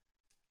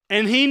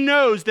 And he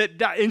knows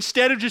that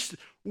instead of just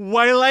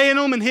waylaying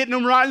them and hitting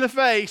them right in the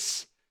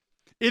face,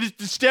 it is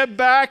to step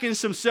back in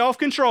some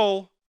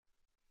self-control.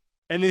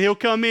 And then he'll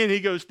come in, he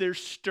goes, they're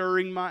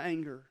stirring my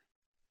anger.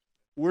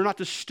 We're not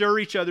to stir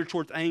each other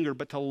towards anger,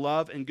 but to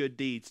love and good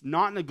deeds.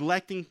 Not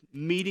neglecting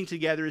meeting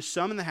together as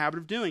some in the habit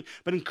of doing,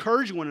 but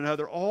encouraging one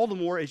another all the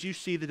more as you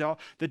see the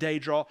day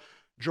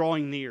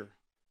drawing near.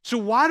 So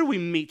why do we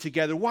meet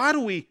together? Why do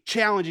we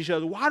challenge each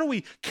other? Why do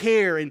we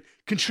care and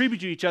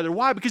contribute to each other?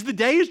 Why? Because the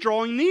day is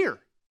drawing near.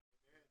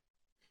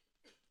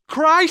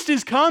 Christ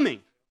is coming.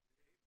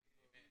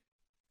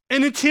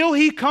 And until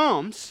he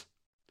comes,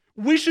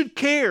 we should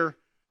care,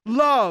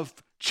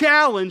 love,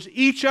 challenge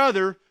each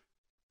other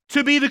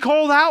to be the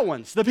called out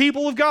ones, the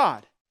people of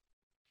God.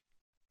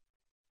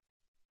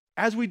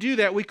 As we do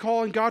that, we call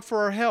on God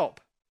for our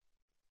help.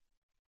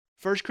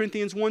 1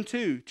 Corinthians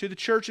 1:2, to the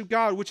church of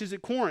God which is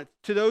at Corinth,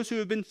 to those who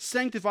have been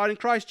sanctified in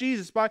Christ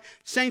Jesus, by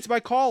saints by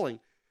calling,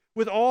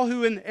 with all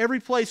who in every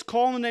place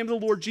call on the name of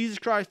the Lord Jesus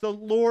Christ, the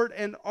Lord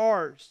and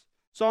ours.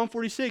 Psalm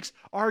 46,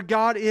 our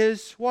God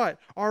is what?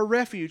 Our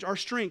refuge, our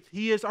strength.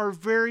 He is our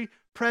very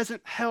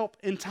present help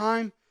in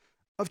time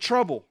of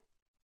trouble.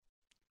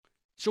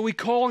 So we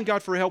call on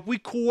God for help. We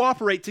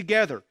cooperate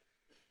together.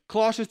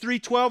 Colossians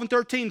 3:12 and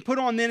 13, put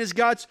on then as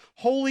God's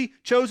holy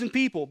chosen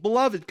people,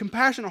 beloved,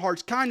 compassionate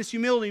hearts, kindness,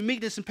 humility,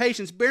 meekness, and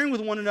patience, bearing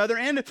with one another,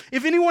 and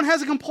if anyone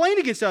has a complaint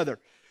against other,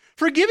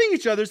 forgiving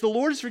each other as the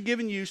Lord has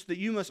forgiven you, so that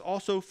you must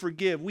also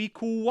forgive. We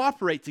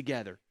cooperate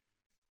together.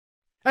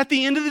 At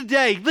the end of the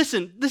day,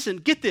 listen,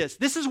 get this.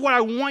 This is what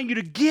I want you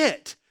to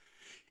get.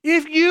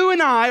 If you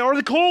and I are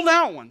the called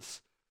out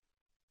ones,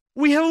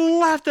 we have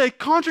left a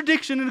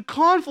contradiction and a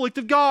conflict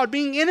of God,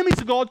 being enemies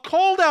of God,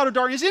 called out of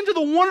darkness into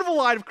the wonderful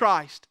light of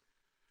Christ.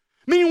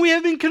 Meaning we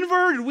have been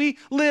converted. We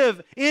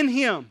live in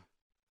him.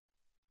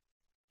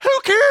 Who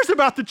cares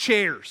about the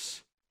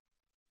chairs?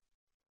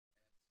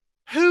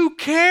 Who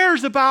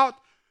cares about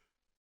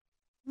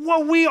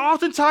what we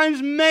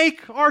oftentimes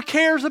make our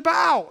cares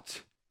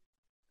about?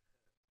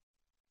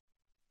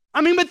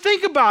 But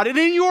think about it.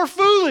 In your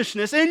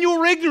foolishness, in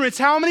your ignorance,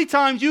 how many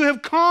times you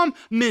have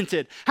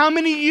commented, how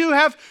many of you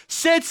have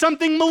said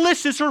something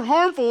malicious or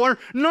harmful or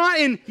not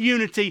in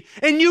unity,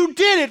 and you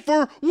did it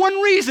for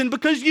one reason,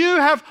 because you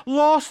have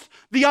lost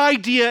the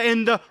idea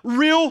and the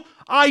real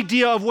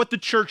idea of what the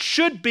church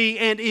should be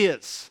and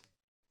is.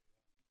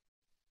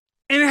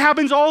 And it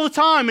happens all the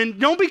time. And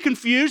don't be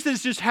confused that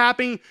it's just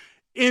happening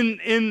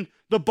in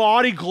the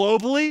body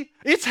globally.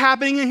 It's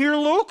happening in here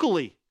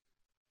locally.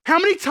 How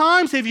many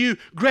times have you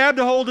grabbed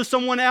a hold of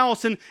someone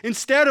else and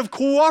instead of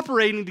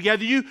cooperating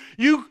together,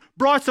 you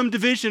brought some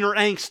division or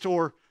angst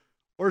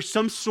or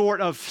some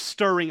sort of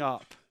stirring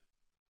up?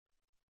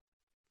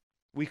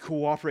 We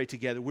cooperate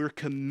together. We're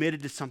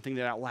committed to something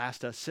that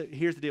outlasts us. So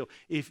here's the deal.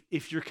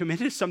 If you're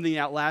committed to something that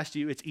outlasts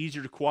you, it's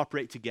easier to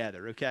cooperate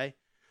together, okay?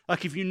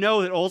 Like if you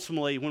know that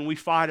ultimately when we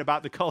fight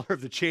about the color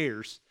of the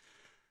chairs,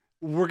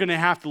 we're going to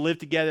have to live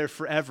together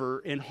forever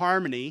in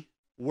harmony,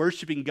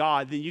 worshiping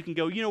God, then you can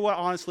go, you know what,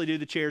 honestly,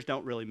 dude, the chairs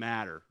don't really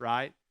matter,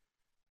 right?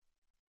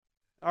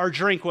 Our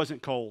drink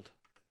wasn't cold.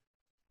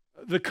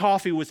 The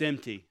coffee was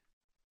empty.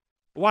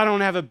 Why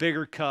don't I have a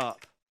bigger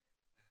cup?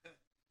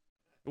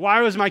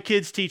 Why was my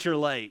kid's teacher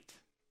late?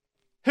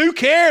 Who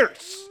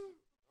cares?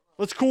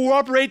 Let's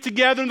cooperate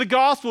together in the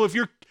gospel. If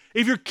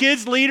your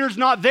kid's leader's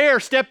not there,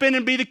 step in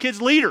and be the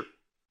kid's leader.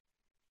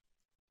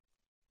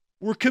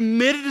 We're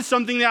committed to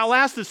something that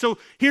outlasts us. So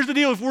here's the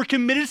deal. If we're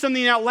committed to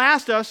something that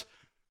outlasts us,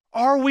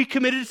 are we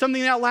committed to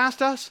something that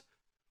outlasts us?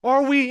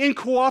 Are we in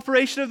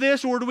cooperation of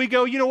this? Or do we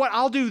go, you know what,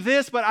 I'll do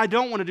this, but I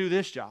don't want to do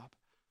this job.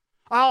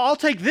 I'll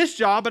take this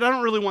job, but I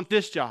don't really want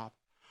this job.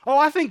 Oh,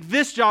 I think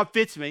this job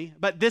fits me,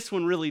 but this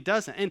one really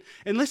doesn't.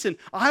 And listen,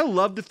 I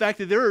love the fact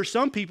that there are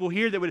some people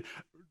here that would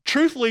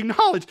truthfully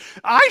acknowledge,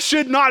 I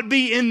should not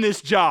be in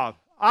this job.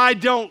 I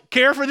don't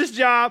care for this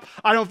job.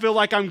 I don't feel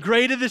like I'm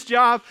great at this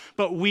job.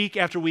 But week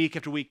after week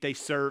after week, they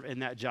serve in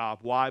that job.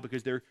 Why?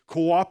 Because they're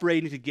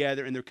cooperating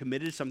together and they're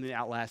committed to something that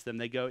outlasts them.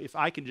 They go, if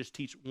I can just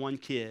teach one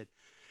kid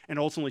and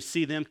ultimately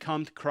see them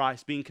come to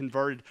Christ, being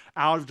converted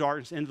out of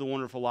darkness into the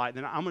wonderful light,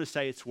 then I'm going to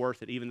say it's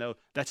worth it, even though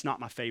that's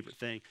not my favorite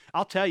thing.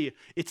 I'll tell you,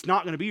 it's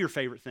not going to be your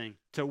favorite thing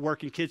to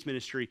work in kids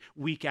ministry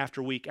week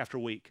after week after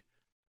week.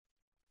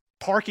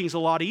 Parking's a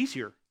lot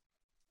easier.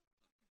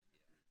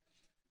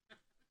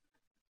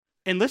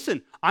 And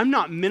listen, I'm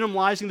not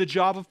minimizing the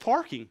job of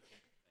parking,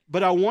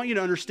 but I want you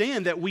to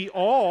understand that we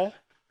all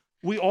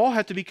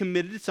have to be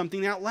committed to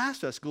something that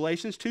outlasts us.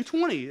 Galatians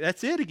 2:20,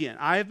 that's it again.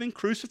 I have been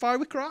crucified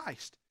with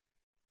Christ.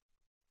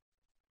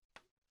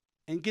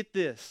 And get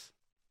this,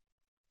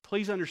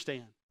 please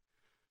understand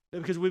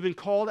that because we've been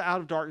called out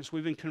of darkness,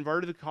 we've been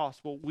converted to the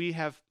gospel, we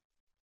have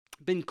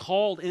been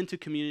called into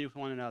community with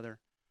one another.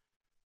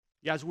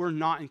 Guys, we're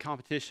not in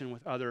competition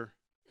with other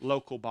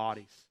local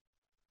bodies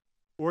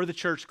or the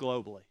church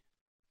globally.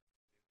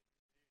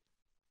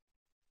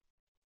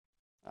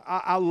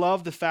 I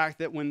love the fact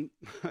that when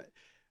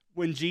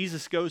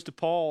Jesus goes to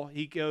Paul,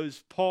 he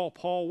goes, Paul,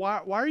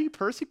 why are you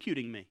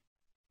persecuting me?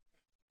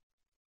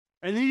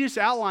 And then he just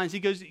outlines, he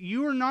goes,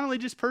 you are not only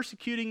just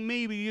persecuting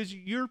me, but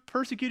you're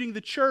persecuting the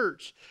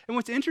church. And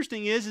what's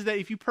interesting is that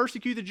if you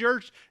persecute the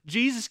church,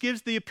 Jesus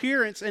gives the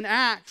appearance in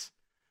Acts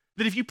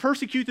that if you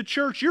persecute the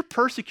church, you're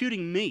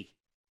persecuting me.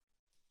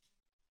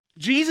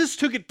 Jesus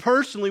took it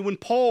personally when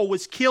Paul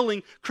was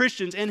killing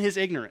Christians in his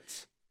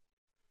ignorance.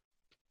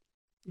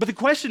 But the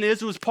question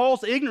is, was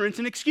Paul's ignorance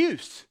an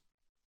excuse?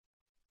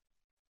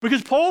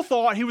 Because Paul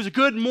thought he was a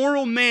good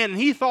moral man, and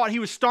he thought he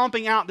was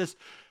stomping out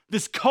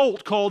this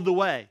cult called the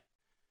Way.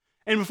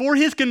 And before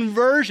his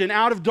conversion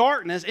out of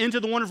darkness into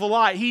the wonderful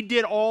light, he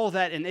did all of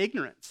that in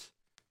ignorance.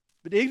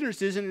 But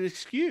ignorance isn't an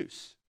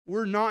excuse.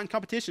 We're not in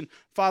competition.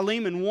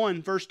 Philemon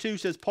 1 verse 2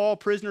 says, Paul,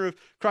 prisoner of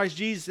Christ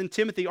Jesus, and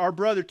Timothy, our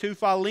brother, to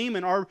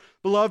Philemon, our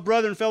beloved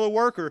brother and fellow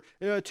worker,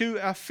 to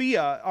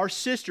Apphia, our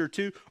sister,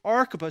 to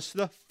Archippus,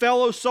 the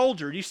fellow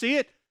soldier. Do you see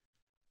it?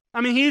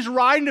 I mean, he's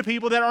writing to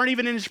people that aren't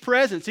even in his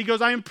presence. He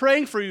goes, I am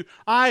praying for you.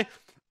 I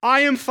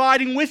am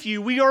fighting with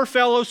you. We are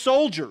fellow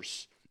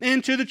soldiers.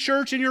 And to the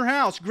church in your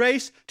house,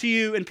 grace to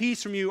you and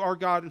peace from you, our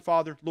God and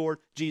Father, Lord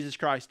Jesus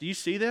Christ. Do you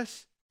see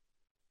this?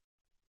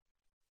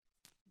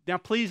 Now,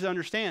 please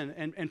understand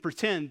and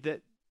pretend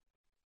that,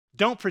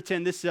 don't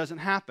pretend this doesn't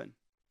happen.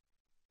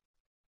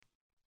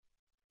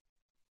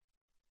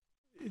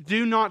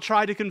 Do not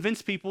try to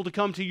convince people to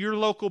come to your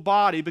local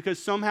body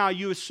because somehow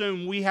you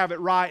assume we have it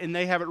right and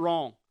they have it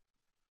wrong.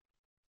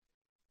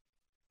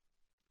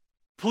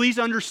 Please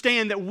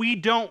understand that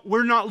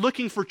we're not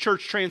looking for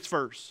church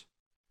transfers.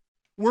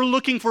 We're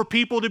looking for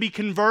people to be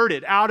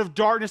converted out of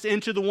darkness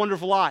into the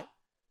wonderful light.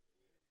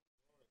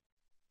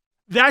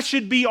 That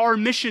should be our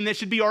mission. That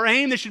should be our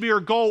aim. That should be our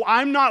goal.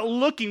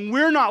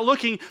 we're not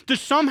looking to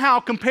somehow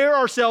compare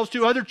ourselves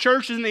to other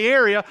churches in the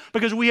area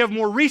because we have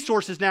more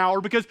resources now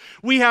or because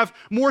we have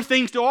more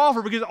things to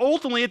offer. Because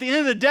ultimately, at the end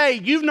of the day,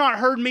 you've not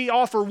heard me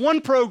offer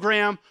one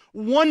program,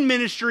 one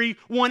ministry,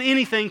 one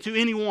anything to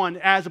anyone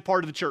as a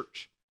part of the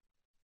church.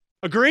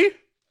 Agree?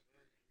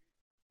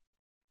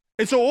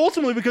 And so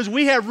ultimately, because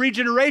we have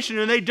regeneration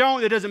and they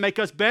don't, it doesn't make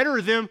us better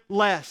or them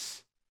less.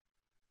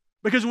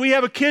 Because we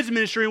have a kids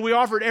ministry and we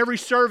offer it every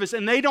service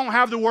and they don't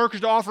have the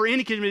workers to offer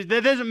any kids ministry,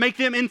 that doesn't make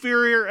them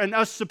inferior and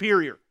us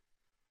superior.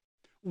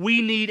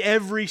 We need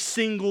every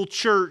single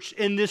church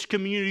in this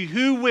community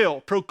who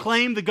will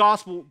proclaim the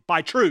gospel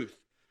by truth,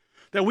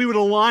 that we would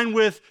align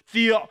with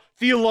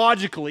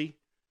theologically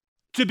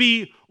to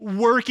be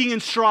working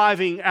and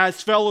striving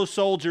as fellow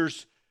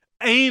soldiers,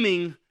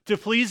 aiming to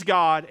please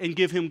God and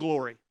give Him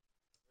glory.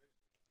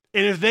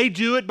 And if they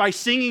do it by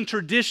singing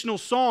traditional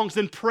songs,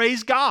 then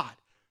praise God.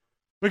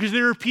 Because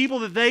there are people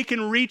that they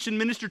can reach and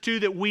minister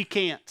to that we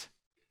can't.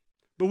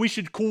 But we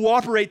should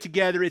cooperate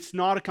together. It's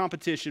not a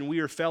competition. We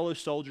are fellow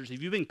soldiers.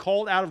 If you've been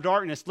called out of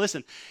darkness,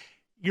 listen,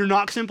 you're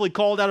not simply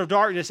called out of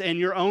darkness and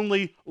your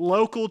only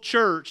local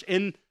church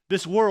in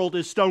this world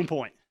is Stone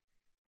Point.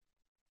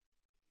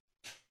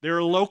 There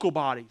are local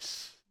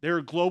bodies. There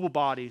are global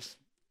bodies.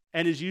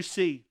 And as you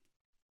see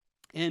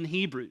in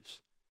Hebrews,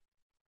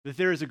 that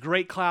there is a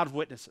great cloud of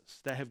witnesses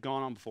that have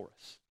gone on before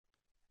us.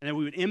 And that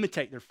we would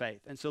imitate their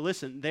faith. And so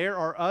listen, there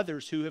are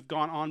others who have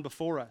gone on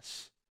before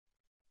us.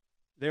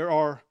 There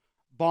are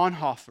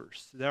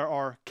Bonhoeffers. There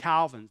are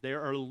Calvins.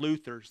 There are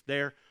Luthers.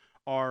 There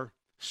are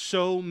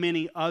so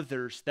many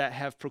others that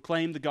have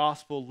proclaimed the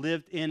gospel,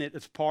 lived in it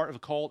as part of a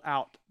called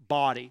out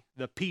body,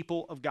 the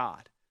people of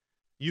God.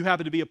 You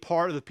happen to be a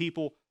part of the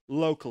people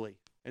locally.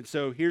 And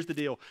so here's the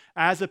deal.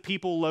 As a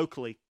people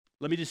locally,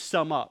 let me just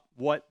sum up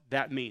what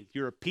that means.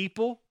 You're a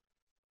people.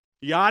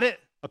 You got it?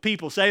 A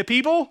people. Say a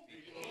people.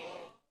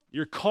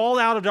 You're called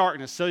out of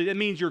darkness. So that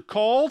means you're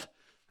called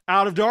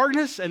out of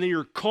darkness and then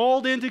you're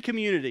called into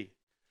community.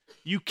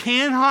 You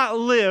cannot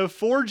live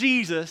for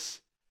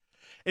Jesus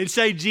and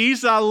say,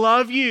 Jesus, I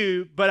love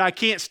you, but I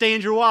can't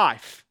stand your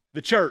wife,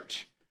 the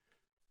church.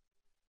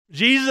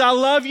 Jesus, I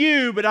love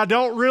you, but I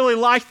don't really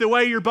like the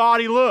way your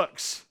body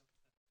looks.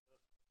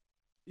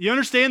 You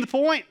understand the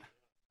point?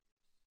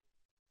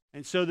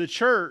 And so the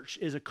church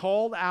is a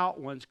called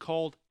out ones,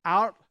 called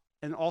out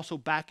and also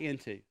back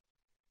into.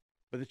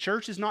 But the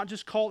church is not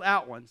just called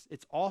out ones,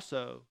 it's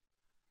also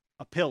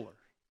a pillar.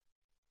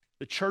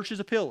 The church is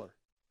a pillar.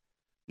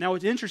 Now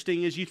what's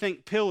interesting is you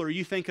think pillar,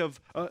 you think of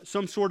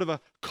some sort of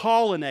a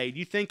colonnade.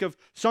 You think of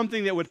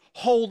something that would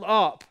hold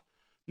up,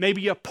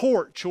 maybe a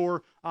porch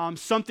or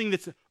something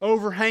that's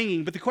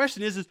overhanging. But the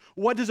question is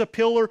what does a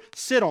pillar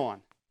sit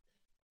on?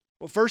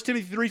 Well, 1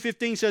 Timothy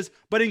 3:15 says,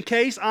 but in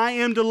case I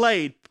am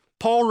delayed,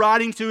 Paul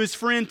writing to his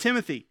friend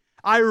Timothy,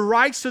 I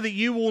write so that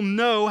you will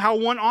know how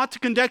one ought to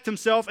conduct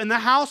himself in the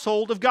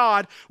household of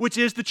God, which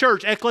is the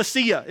church.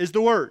 Ecclesia is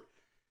the word.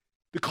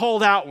 The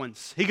called out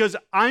ones. He goes,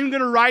 I'm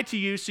going to write to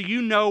you so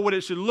you know what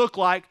it should look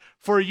like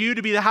for you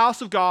to be the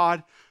house of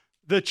God,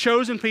 the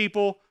chosen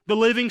people, the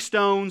living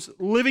stones,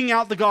 living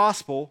out the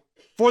gospel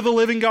for the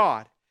living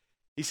God.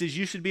 He says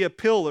you should be a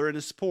pillar and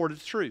a support of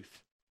the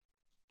truth.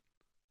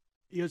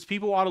 You know,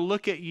 people ought to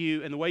look at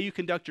you and the way you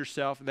conduct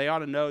yourself, they ought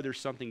to know there's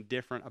something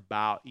different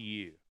about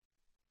you.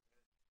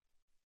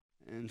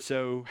 And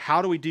so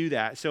how do we do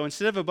that? So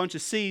instead of a bunch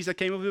of C's, I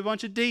came up with a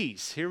bunch of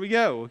D's. Here we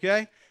go,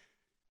 okay?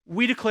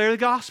 We declare the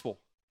gospel.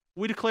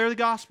 We declare the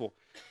gospel.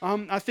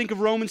 I think of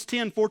Romans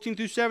 10, 14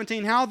 through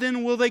 17. How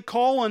then will they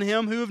call on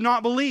him who have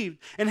not believed?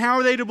 And how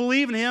are they to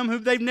believe in him who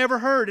they've never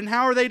heard? And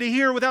how are they to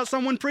hear without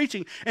someone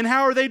preaching? And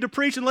how are they to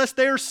preach unless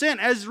they are sent?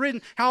 As is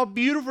written, how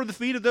beautiful are the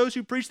feet of those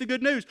who preach the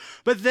good news.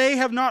 But they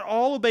have not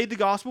all obeyed the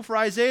gospel. For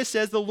Isaiah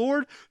says, the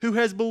Lord who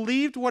has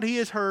believed what he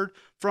has heard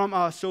from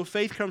us. So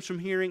faith comes from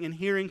hearing, and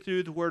hearing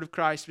through the word of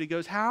Christ. But he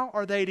goes, how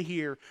are they to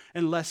hear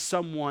unless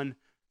someone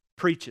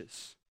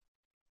preaches?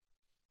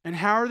 And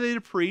how are they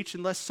to preach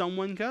unless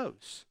someone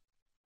goes?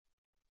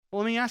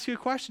 Well, let me ask you a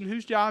question.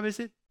 Whose job is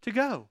it to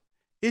go?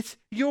 It's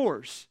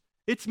yours.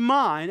 It's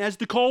mine as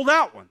the called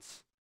out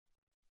ones.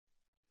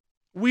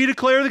 We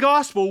declare the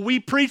gospel.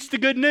 We preach the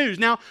good news.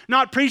 Now,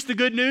 not preach the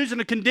good news in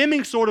a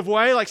condemning sort of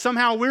way, like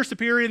somehow we're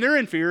superior and they're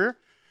inferior.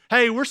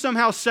 Hey, we're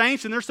somehow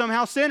saints and they're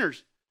somehow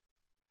sinners.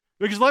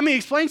 Because let me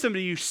explain something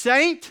to you.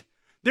 Saint,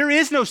 there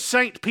is no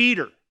Saint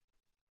Peter.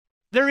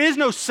 There is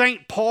no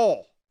Saint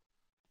Paul.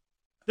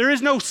 There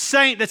is no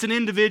saint that's an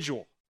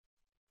individual.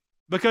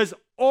 Because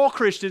all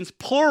Christians,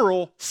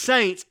 plural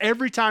saints,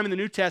 every time in the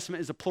New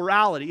Testament is a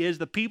plurality. It is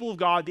the people of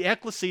God, the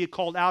ecclesia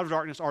called out of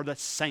darkness are the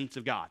saints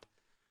of God.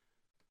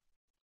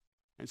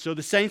 And so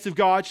the saints of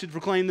God should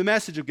proclaim the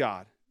message of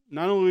God.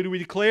 Not only do we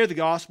declare the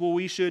gospel,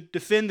 we should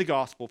defend the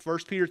gospel. 1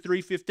 Peter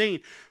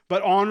 3:15.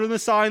 But honor the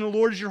Messiah and the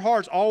Lord as your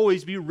hearts.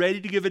 Always be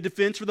ready to give a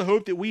defense for the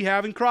hope that we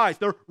have in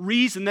Christ, the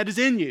reason that is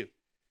in you.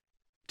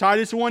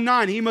 Titus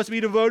 1:9. He must be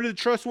devoted to the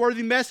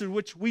trustworthy message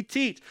which we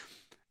teach,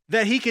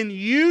 that he can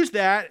use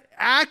that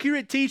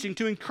accurate teaching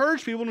to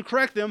encourage people and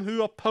correct them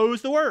who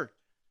oppose the word.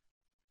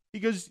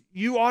 Because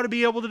you ought to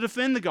be able to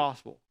defend the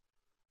gospel.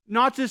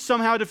 Not to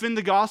somehow defend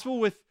the gospel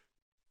with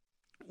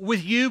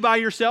you by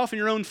yourself in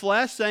your own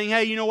flesh, saying,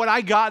 hey, you know what,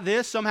 I got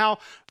this, somehow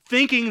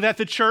thinking that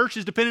the church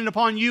is dependent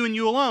upon you and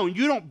you alone.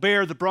 You don't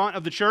bear the brunt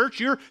of the church.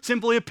 You're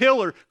simply a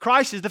pillar.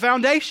 Christ is the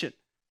foundation.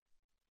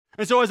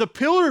 And so as a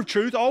pillar of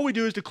truth, all we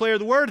do is declare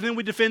the word, and then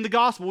we defend the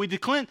gospel. We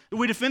defend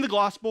the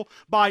gospel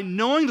by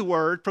knowing the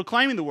word,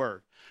 proclaiming the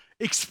word,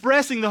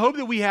 expressing the hope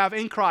that we have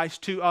in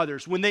Christ to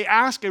others. When they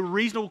ask a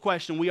reasonable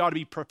question, we ought to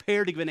be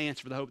prepared to give an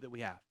answer for the hope that we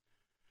have.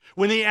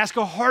 When they ask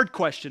a hard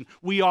question,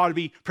 we ought to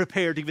be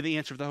prepared to give the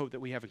answer for the hope that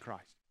we have in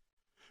Christ.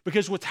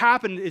 Because what's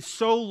happened is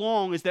so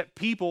long is that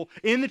people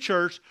in the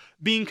church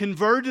being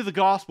converted to the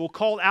gospel,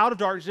 called out of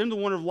darkness into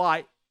the wonder of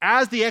light,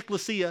 as the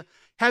ecclesia,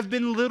 have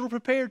been little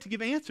prepared to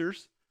give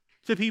answers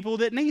to people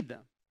that need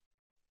them.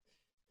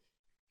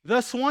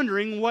 Thus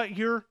wondering what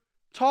you're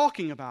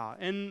talking about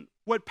and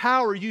what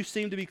power you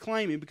seem to be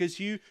claiming because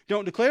you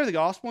don't declare the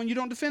gospel and you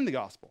don't defend the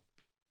gospel.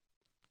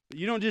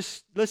 You don't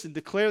just,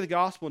 declare the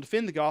gospel and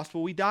defend the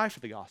gospel. We die for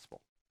the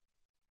gospel.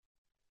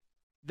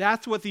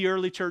 That's what the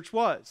early church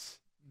was.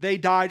 They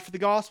died for the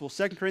gospel.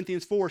 2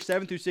 Corinthians 4,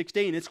 7 through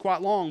 16. It's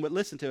quite long, but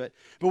listen to it.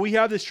 But we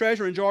have this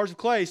treasure in jars of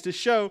clay to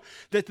show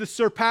that the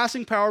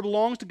surpassing power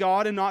belongs to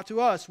God and not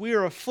to us. We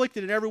are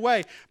afflicted in every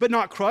way, but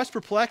not crushed,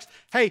 perplexed,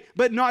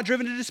 but not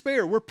driven to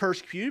despair. We're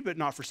persecuted, but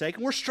not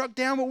forsaken. We're struck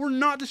down, but we're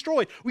not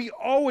destroyed. We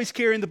always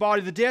carry in the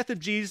body the death of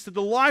Jesus, that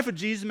the life of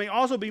Jesus may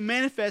also be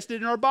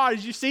manifested in our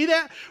bodies. You see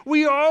that?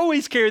 We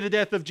always carry the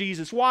death of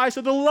Jesus. Why?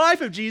 So the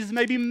life of Jesus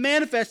may be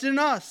manifested in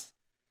us.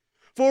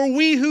 For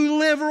we who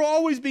live are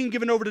always being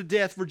given over to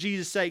death for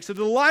Jesus' sake, so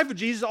the life of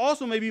Jesus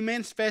also may be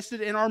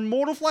manifested in our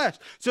mortal flesh,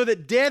 so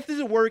that death is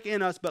at work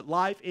in us, but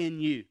life in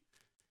you.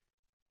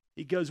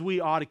 He goes, we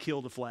ought to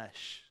kill the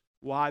flesh.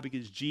 Why?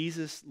 Because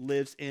Jesus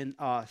lives in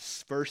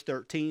us. Verse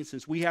 13,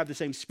 since we have the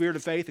same spirit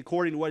of faith,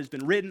 according to what has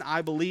been written,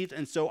 I believed,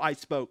 and so I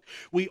spoke.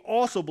 We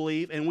also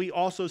believe, and we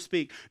also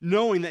speak,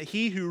 knowing that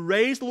he who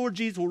raised the Lord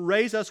Jesus will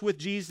raise us with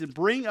Jesus and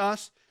bring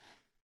us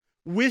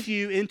with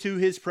you into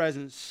his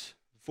presence.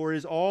 For it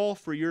is all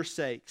for your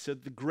sake. So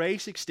the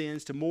grace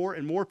extends to more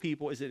and more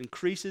people as it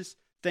increases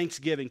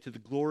thanksgiving to the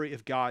glory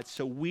of God.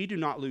 So we do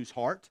not lose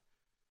heart.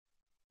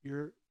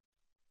 You're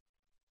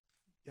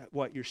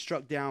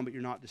struck down, but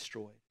you're not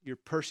destroyed. You're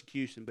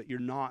persecution, but you're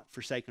not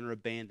forsaken or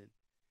abandoned.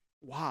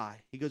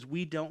 Why? He goes,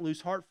 we don't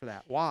lose heart for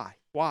that. Why?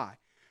 Why?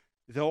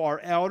 Though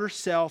our outer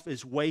self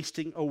is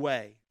wasting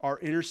away, our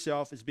inner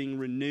self is being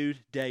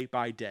renewed day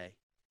by day.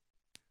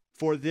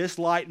 For this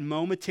light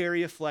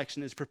momentary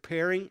affliction is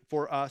preparing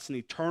for us an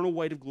eternal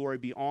weight of glory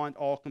beyond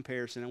all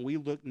comparison. And we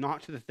look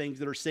not to the things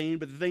that are seen,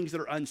 but the things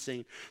that are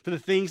unseen. For the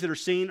things that are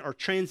seen are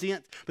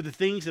transient, but the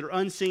things that are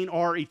unseen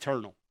are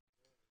eternal.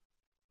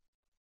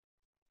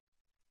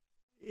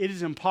 It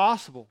is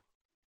impossible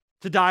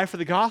to die for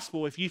the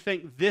gospel if you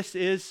think this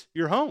is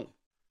your home.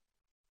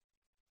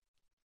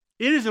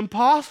 It is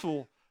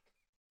impossible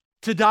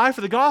to die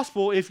for the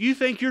gospel if you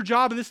think your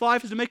job in this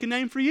life is to make a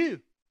name for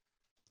you.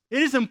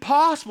 It is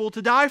impossible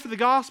to die for the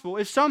gospel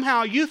if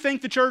somehow you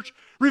think the church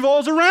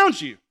revolves around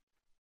you.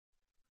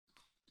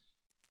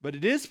 But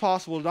it is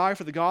possible to die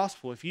for the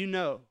gospel if you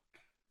know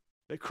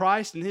that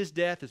Christ and his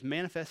death is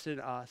manifested in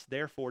us,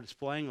 therefore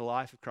displaying the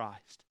life of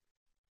Christ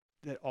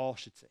that all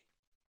should see.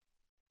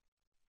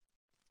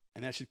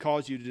 And that should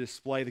cause you to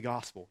display the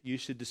gospel. You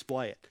should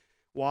display it.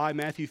 Why?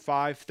 Matthew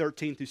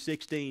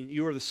 5:13-16.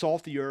 You are the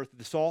salt of the earth.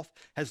 The salt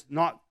has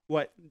not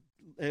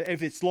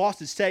if it's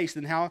lost its taste,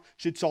 then how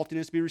should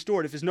saltiness be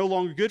restored? If it's no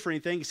longer good for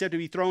anything except to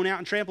be thrown out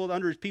and trampled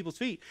under people's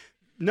feet.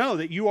 Know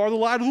that you are the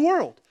light of the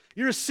world.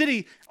 You're a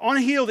city on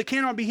a hill that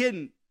cannot be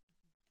hidden.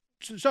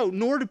 So,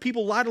 nor do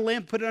people light a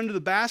lamp, put it under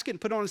the basket, and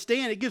put it on a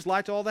stand. It gives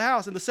light to all the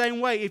house. In the same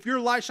way, if your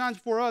light shines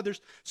before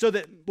others, so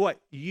that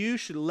you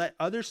should let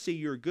others see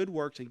your good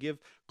works and give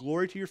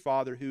glory to your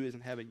Father who is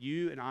in heaven.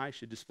 You and I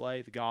should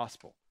display the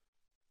gospel.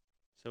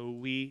 So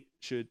we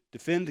should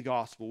defend the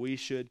gospel. We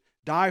should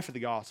die for the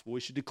gospel. We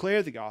should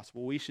declare the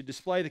gospel. We should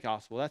display the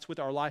gospel. That's with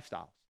our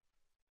lifestyles.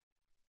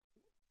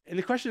 And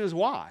the question is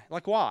why?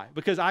 Like why?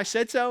 Because I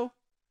said so?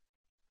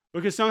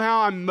 Because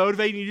somehow I'm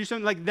motivating you to do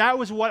something? Like that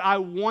was what I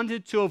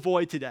wanted to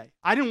avoid today.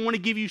 I didn't want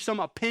to give you some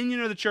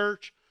opinion of the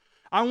church.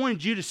 I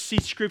wanted you to see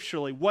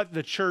scripturally what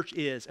the church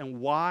is and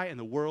why in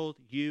the world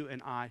you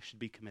and I should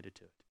be committed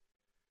to it.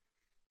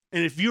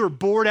 And if you are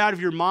bored out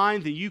of your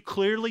mind, then you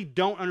clearly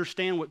don't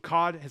understand what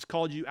God has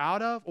called you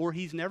out of, or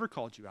he's never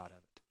called you out of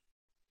it.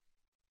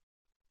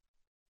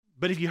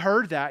 But if you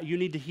heard that, you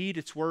need to heed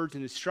its words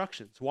and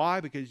instructions.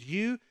 Why? Because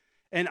you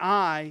and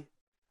I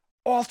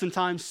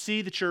oftentimes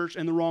see the church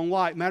in the wrong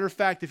light. Matter of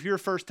fact, if you're a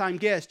first-time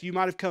guest, you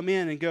might have come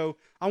in and go,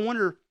 I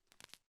wondered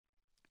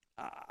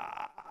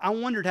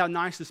how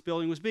nice this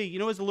building was be. You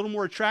know, it's a little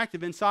more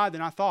attractive inside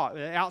than I thought.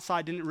 The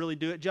outside didn't really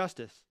do it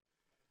justice.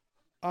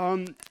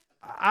 I'm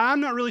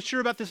not really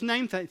sure about this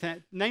name tag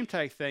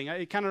thing.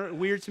 It kind of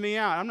weirds me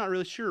out. I'm not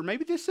really sure.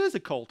 Maybe this is a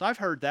cult. I've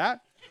heard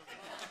that.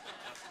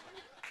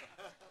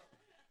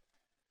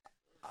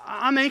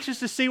 I'm anxious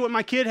to see what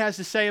my kid has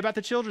to say about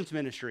the children's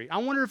ministry. I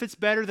wonder if it's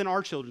better than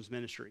our children's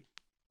ministry.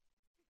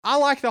 I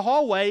like the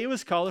hallway. It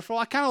was colorful.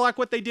 I kind of like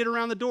what they did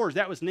around the doors.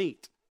 That was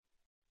neat.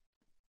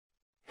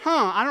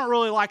 I don't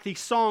really like these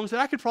songs, but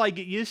I could probably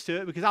get used to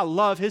it because I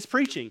love his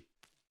preaching.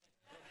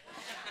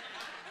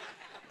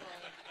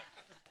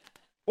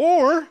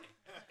 Or,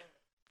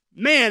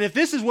 man, if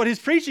this is what his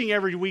preaching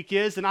every week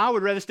is, then I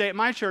would rather stay at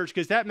my church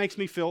because that makes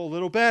me feel a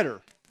little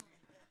better.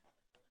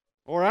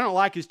 Or I don't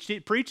like his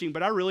preaching,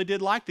 but I really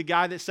did like the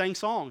guy that sang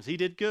songs. He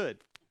did good.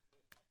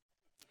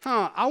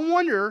 I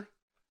wonder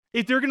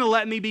if they're going to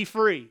let me be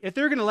free. If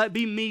they're going to let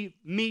me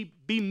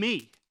be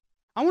me.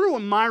 I wonder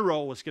what my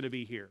role is going to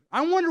be here.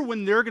 I wonder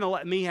when they're going to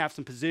let me have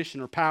some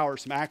position or power,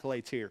 some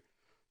accolades here.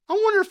 I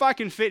wonder if I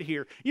can fit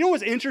here. You know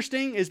what's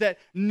interesting is that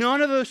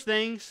none of those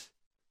things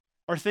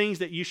are things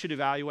that you should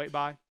evaluate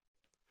by.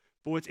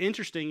 But what's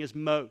interesting is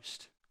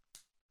most,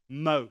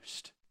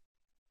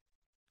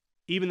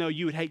 even though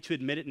you would hate to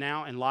admit it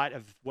now in light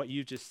of what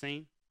you've just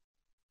seen,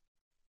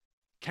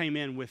 came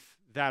in with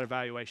that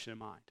evaluation in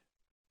mind.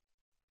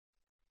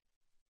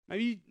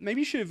 Maybe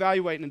you should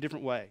evaluate in a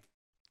different way.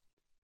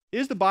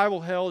 Is the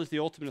Bible held as the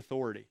ultimate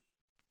authority?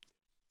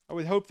 I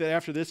would hope that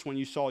after this one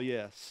you saw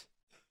yes.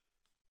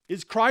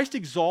 Is Christ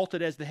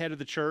exalted as the head of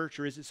the church,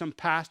 or is it some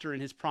pastor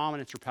in his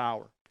prominence or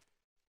power?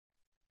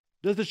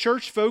 Does the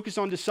church focus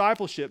on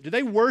discipleship? Do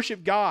they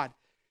worship God?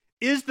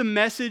 Is the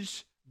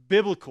message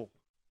biblical?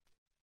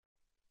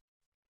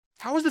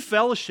 How is the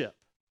fellowship?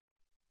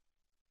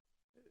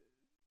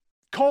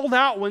 Called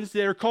out ones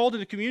that are called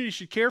into community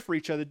should care for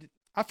each other.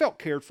 I felt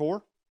cared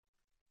for.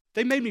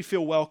 They made me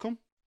feel welcome.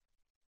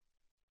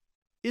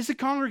 Is the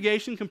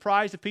congregation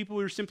comprised of people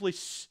who are simply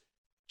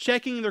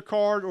checking their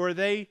card, or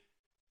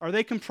are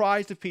they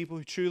comprised of people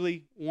who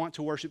truly want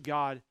to worship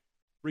God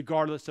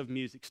regardless of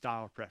music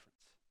style or preference?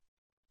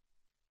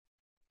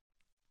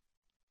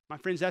 My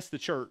friends, that's the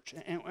church.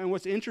 And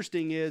what's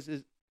interesting is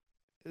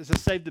I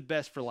saved the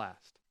best for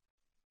last.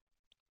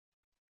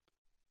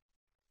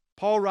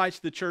 Paul writes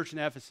to the church in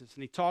Ephesus,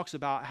 and he talks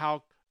about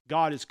how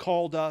God has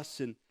called us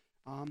and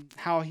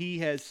how he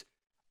has,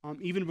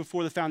 even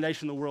before the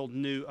foundation of the world,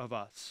 knew of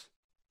us.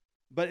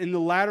 But in the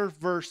latter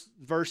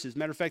verses,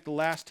 matter of fact, the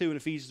last two in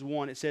Ephesians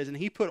 1, it says, and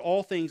he put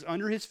all things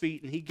under his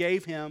feet, and he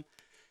gave him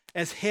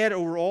as head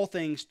over all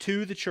things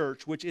to the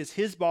church, which is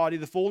his body,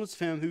 the fullness of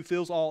him who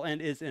fills all and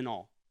is in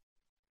all.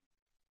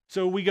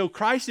 So we go,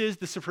 Christ is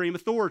the supreme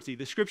authority.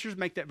 The scriptures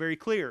make that very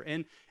clear.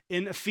 And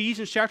in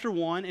Ephesians chapter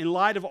 1, in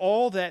light of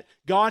all that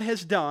God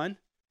has done,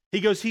 he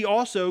goes, he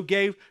also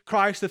gave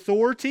Christ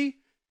authority,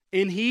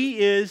 and he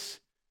is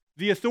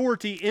the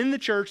authority in the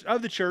church,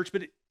 of the church,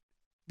 but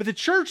the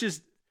church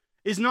is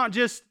not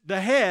just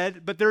the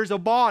head, but there's a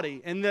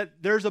body, and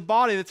that there's a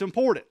body that's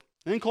important.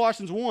 And then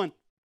Colossians 1,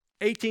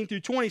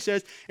 18-20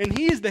 says, and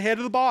he is the head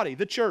of the body,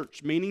 the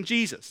church, meaning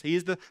Jesus. He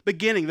is the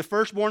beginning, the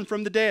firstborn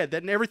from the dead,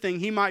 that in everything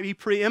he might be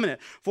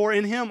preeminent. For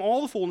in him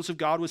all the fullness of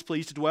God was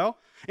pleased to dwell,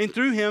 and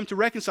through him to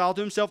reconcile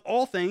to himself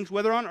all things,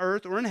 whether on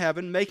earth or in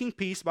heaven, making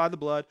peace by the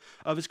blood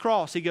of his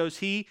cross. He goes,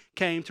 he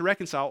came to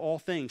reconcile all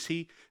things.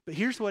 But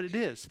here's what it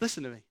is.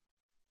 Listen to me.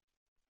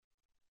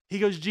 He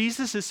goes,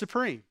 Jesus is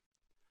supreme.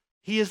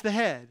 He is the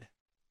head.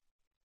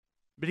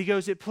 But he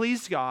goes, it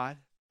pleased God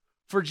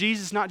for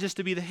Jesus not just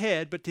to be the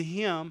head, but to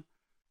him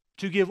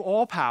to give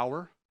all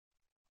power,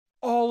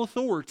 all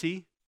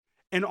authority,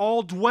 and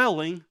all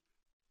dwelling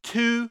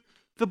to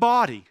the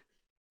body.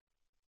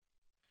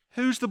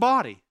 Who's the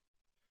body?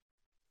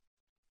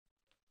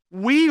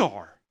 We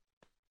are.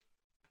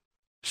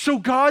 So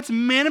God's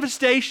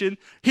manifestation,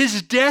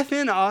 his death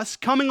in us,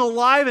 coming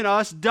alive in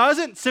us,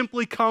 doesn't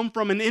simply come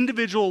from an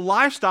individual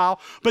lifestyle,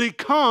 but it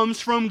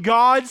comes from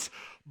God's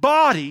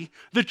body,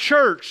 the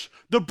church,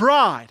 the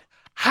bride.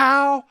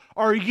 How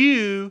are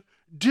you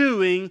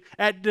doing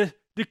at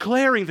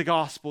declaring the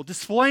gospel,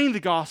 displaying the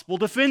gospel,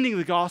 defending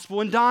the gospel,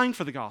 and dying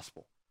for the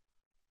gospel?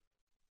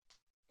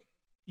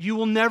 You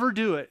will never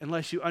do it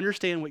unless you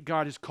understand what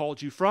God has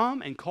called you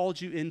from and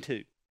called you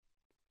into.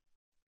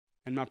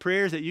 And my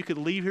prayer is that you could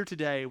leave here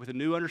today with a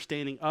new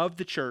understanding of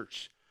the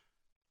church,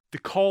 the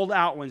called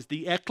out ones,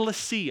 the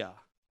ecclesia.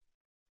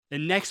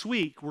 And next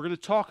week, we're going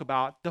to talk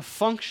about the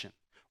function.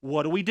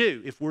 What do we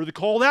do? If we're the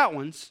called out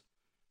ones,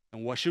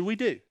 then what should we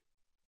do?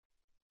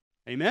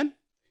 Amen?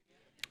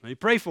 Let me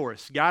pray for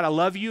us. God, I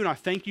love you and I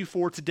thank you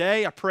for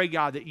today. I pray,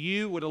 God, that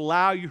you would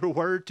allow your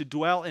word to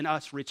dwell in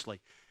us richly.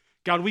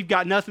 God, we've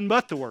got nothing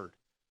but the word.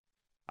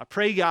 I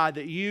pray, God,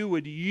 that you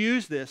would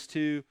use this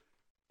to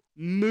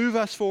move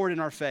us forward in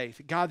our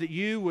faith. God, that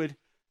you would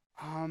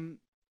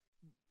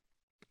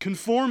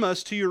conform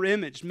us to your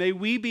image. May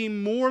we be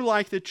more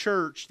like the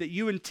church that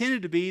you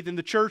intended to be than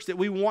the church that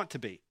we want to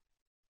be.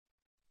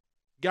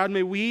 God,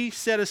 may we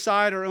set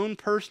aside our own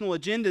personal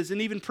agendas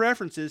and even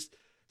preferences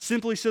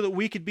simply so that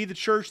we could be the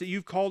church that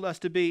you've called us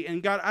to be.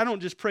 And God, I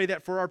don't just pray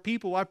that for our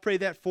people, I pray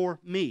that for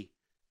me.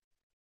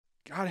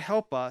 God,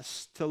 help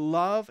us to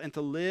love and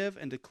to live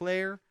and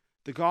declare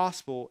the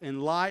gospel in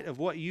light of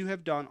what you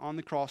have done on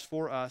the cross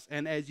for us,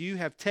 and as you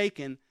have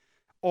taken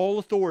all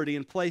authority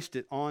and placed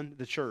it on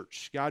the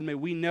church. God, may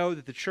we know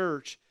that the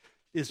church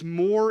is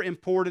more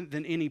important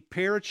than any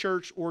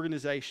parachurch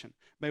organization.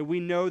 May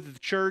we know that the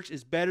church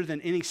is better than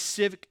any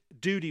civic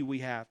duty we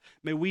have.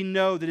 May we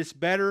know that it's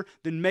better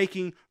than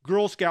making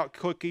Girl Scout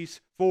cookies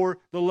for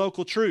the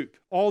local troop.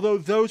 Although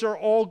those are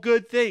all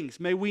good things,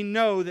 may we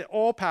know that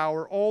all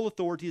power, all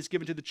authority is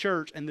given to the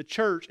church, and the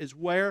church is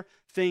where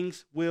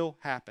things will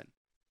happen.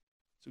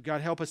 So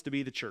God, help us to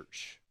be the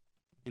church.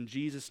 In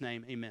Jesus'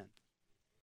 name, amen.